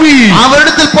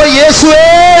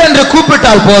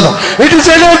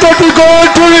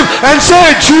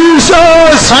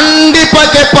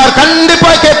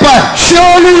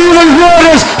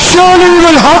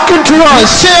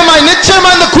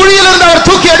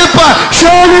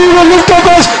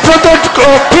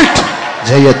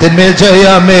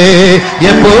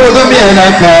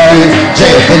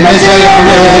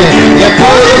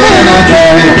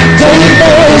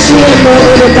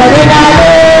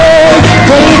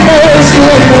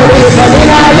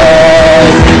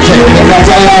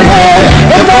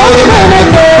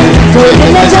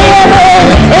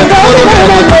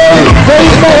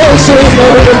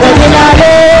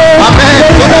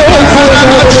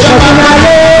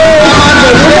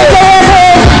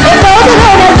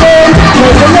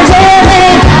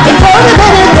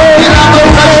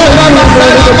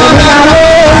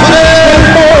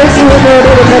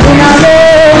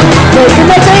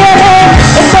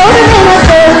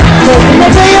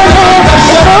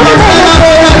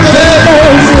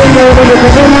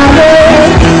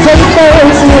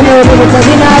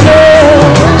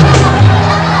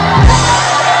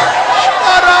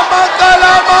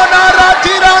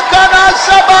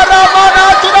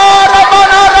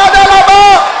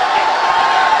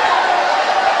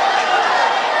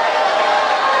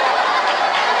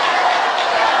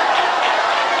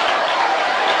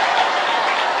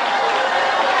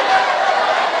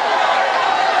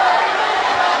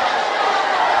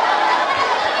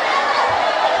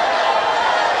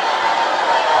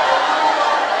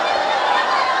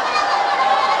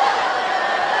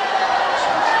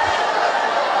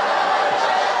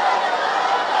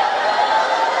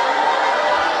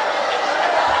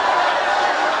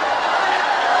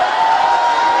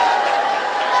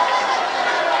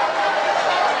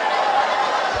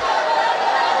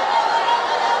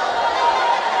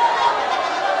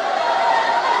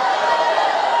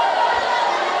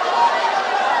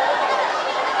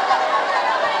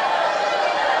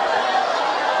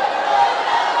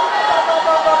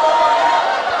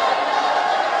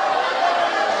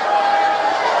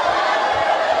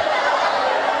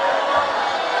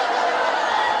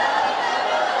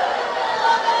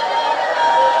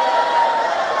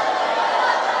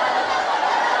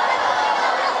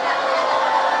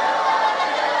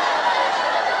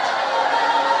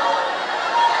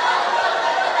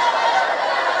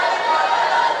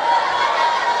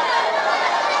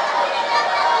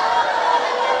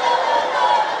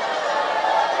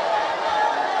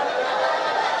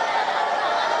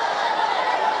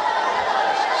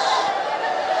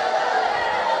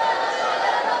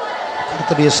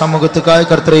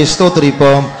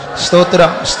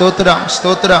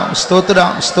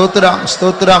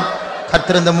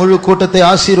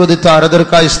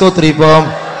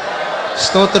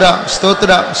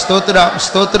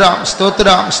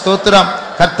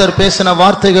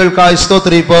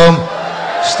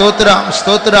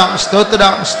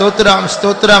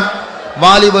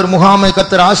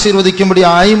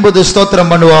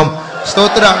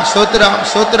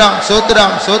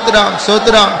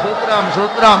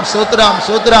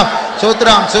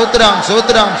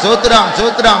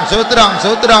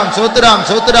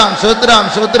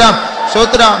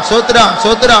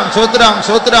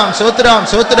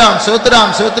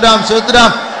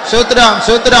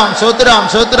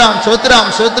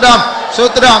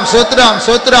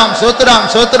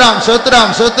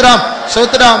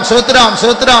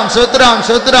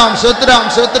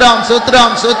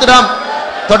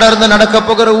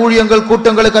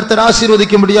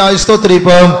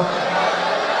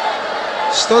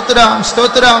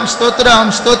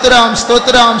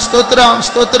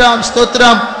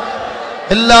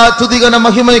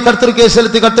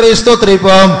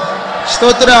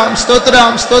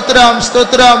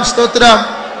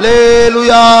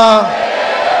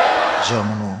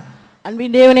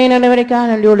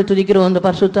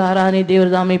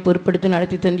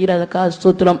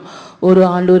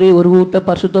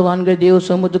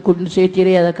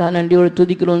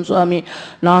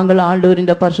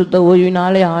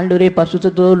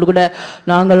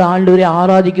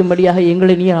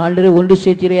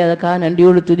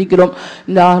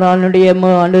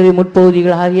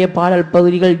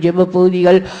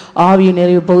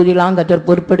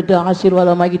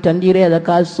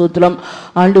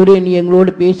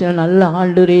எங்களோடு பேசின நல்ல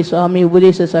ஆண்டவரே சுவாமி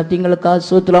உபதேச சத்தியங்களுக்காக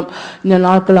ஸ்தோத்திரம். இந்த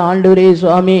நாட்கள் ஆண்டவரே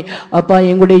சுவாமி அப்பா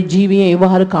எங்களுடைய ஜீவியம்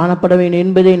எவ்வாறு காணப்பட வேண்டும்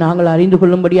என்பதை நாங்கள் அறிந்து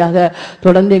கொள்ளும்படியாக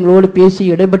தொடர்ந்து எங்களோடு பேசி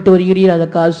இடைப்பட்டு வருகிறீர்.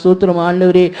 அதற்காக ஸ்தோத்திரம்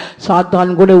ஆண்டவரே.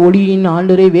 சாத்தான் கூட ஒளியின்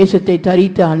ஆண்டவரே வேஷத்தை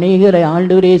தரித்து அநேகரை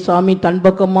ஆண்டவரே சாமி தன்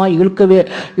பக்கமா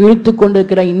இழுத்து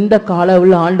கொண்டிருக்கிற இந்த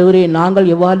காலவில் ஆண்டவரே நாங்கள்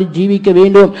எவ்வாறு ஜீவிக்க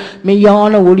வேண்டும்,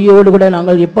 மெய்யான ஒளியோடு கூட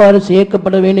நாங்கள் எவ்வாறு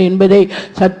சேர்க்கப்பட வேண்டும் என்பதை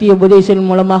சத்திய உபதேசத்தின்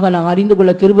மூலமாக நாங்கள் அறிந்து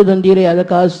கொள்ள கிருபை தந்தீரே.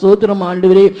 அதற்காக ஸ்தோத்திரம்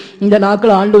ஆண்டவரே. இந்த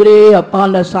நாட்கள் ஆண்டவரே அப்பா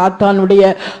அந்த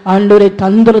சாத்தானுடைய ஆண்டவரே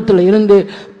தந்திரத்தில் இருந்து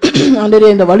ஆண்டவரே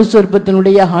இந்த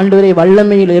வலுசற்பத்தினுடைய ஆண்டவரே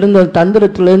வல்லமையில் இருந்த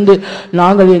தந்திரத்திலிருந்து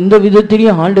நாங்கள் எந்த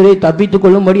விதத்திலையும் ஆண்டவரை தப்பித்துக்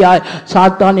கொள்ளும்படியாய்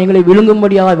சாத்தான் எங்களை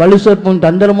விழுங்கும்படியாக வலுசற்பம்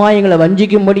தந்திரமாய் எங்களை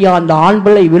வஞ்சிக்கும்படியாக அந்த ஆண்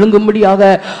பிள்ளை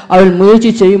விழுங்கும்படியாக அவள்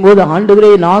முயற்சி செய்யும் போது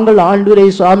ஆண்டவரே நாங்கள் ஆண்டவரே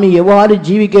சுவாமி எவ்வாறு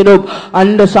ஜீவிக்கிறோம்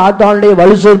அந்த சாத்தானுடைய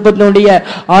வலுசற்பத்தினுடைய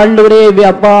ஆண்டவரே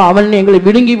அப்பா அவன் எங்களை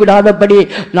விழுங்கி விடாதபடி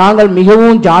நாங்கள்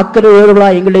மிகவும்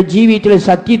ஜாக்கிரதையோர்களா எங்களுடைய ஜீவியத்தில்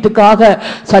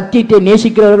சத்தியத்தை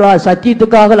நேசிக்கிறவர்களா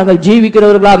சத்தியத்துக்காக நாங்கள்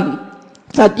ஜீவிக்கிறவர்களா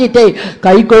சத்தியத்தை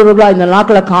கைக்கொள்வர்களா இந்த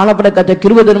நாட்களை காணப்பட கத்த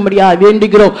கிருபை தரும்படியா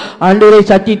வேண்டுகிறோம். ஆண்டவரே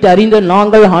சத்தியத்தை அறிந்த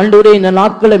நாங்கள் ஆண்டவரே இந்த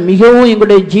நாட்களை மிகவும்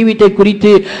எங்களுடைய ஜீவியத்தை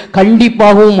குறித்து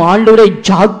கண்டிப்பாகவும் ஆண்டவரை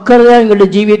ஜாக்கிரதையா எங்களுடைய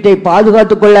ஜீவியத்தை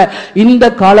பாதுகாத்துக் கொள்ள இந்த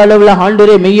கால அளவில்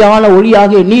ஆண்டவரே மெய்யான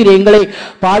ஒளியாக நீர் எங்களை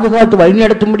பாதுகாத்து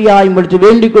வழிநடத்தும்படியா எங்களுக்கு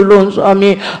வேண்டிக் கொள்வோம்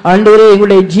சுவாமி. ஆண்டவரே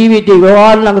எங்களுடைய ஜீவியத்தை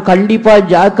எவ்வாறு நாங்கள் கண்டிப்பா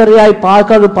ஜாக்கிரதையாய்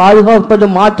பாதுகாப்பது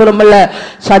மாத்திரமல்ல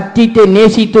சத்தியத்தை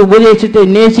நேசித்து உபதேசத்தை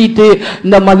நேசித்து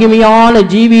இந்த மகிமையான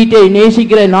ஜீவியத்தை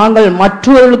நேசிக்கிற நாங்கள்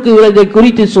மற்றவர்களுக்கு இதை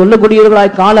குறித்து சொல்லக்கூடியவர்களாய்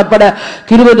காணப்பட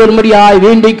கிருபை தரும்படியாய்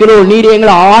வேண்டிக்கிறோம். நீர்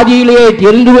எங்களை ஆதியிலேயே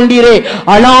தெரிந்து கொண்டீரே,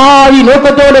 அனாதி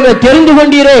நோக்கத்தோடு தெரிந்து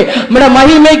கொண்டீரே,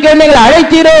 மகிமைக்கு எங்களை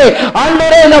அழைத்தீரே.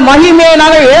 ஆண்டவரே இந்த மகிமையை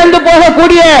நாங்கள் இழந்து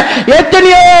போகக்கூடிய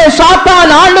எத்தனையோ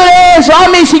சாத்தான் ஆண்டவரே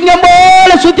சுவாமி சிங்கம்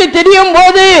போல சுத்தி தெரியும்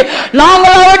போது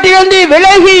நாங்கள் அவற்றிலிருந்து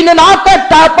விலகி இந்த நாட்டை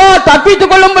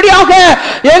தப்பித்துக் கொள்ளும்படியாக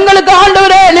எங்களுக்கு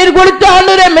ஆண்டவரே நீர் கொடுத்த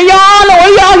ஆண்டவரே மெய்யான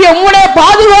ஒளியாகிய உம்முடைய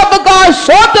பாதுகாப்புக்காக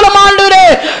ஸ்தோத்திரம் ஆண்டவரே.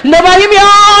 இந்த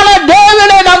மகிமையான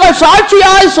தேவனை நாங்கள்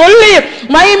சாட்சியாய் சொல்லி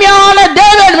மகிமையான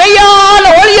தேவன் மெய்யான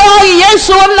ஒளியாகி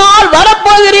இயேசு நாள்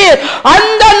வரப்போகிறீர்.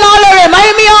 அந்த நாளோட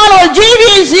மகிமையான ஒரு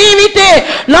ஜீவித்து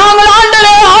நாங்கள்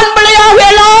ஆண்டவரே ஆண்பிள்ளையாக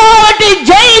எல்லாவற்றையும்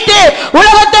ஜெயித்து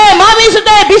உலகத்தை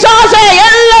மாமிசத்தை பிசாசை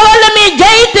எல்லா வல்லமை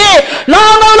ஜெயித்து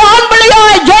நாங்கள்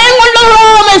ஆண்பிள்ளையாய் ஜெயம்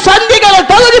கொண்டவர்களாக சந்திக்க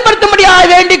தகுதிப்படுத்தும்படியாக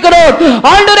வேண்டிக்கிறோம்.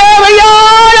 ஆண்டவரே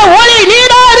மெய்யான ஒளி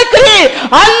நீரா இருக்கிறீர்.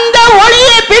 அந்த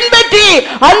ஒளியை பின்பற்றி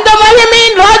அந்த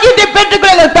மகிமையின் ராஜ்யத்தை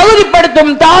பெற்றுக்கொள்ள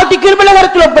தகுதிப்படுத்தும் தாழ்த்தி கிருபையில்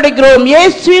ஒப்படைக்கிறோம்.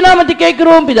 இயேசுவின் நாமத்தில்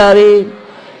கேட்கிறோம் பிதாவே.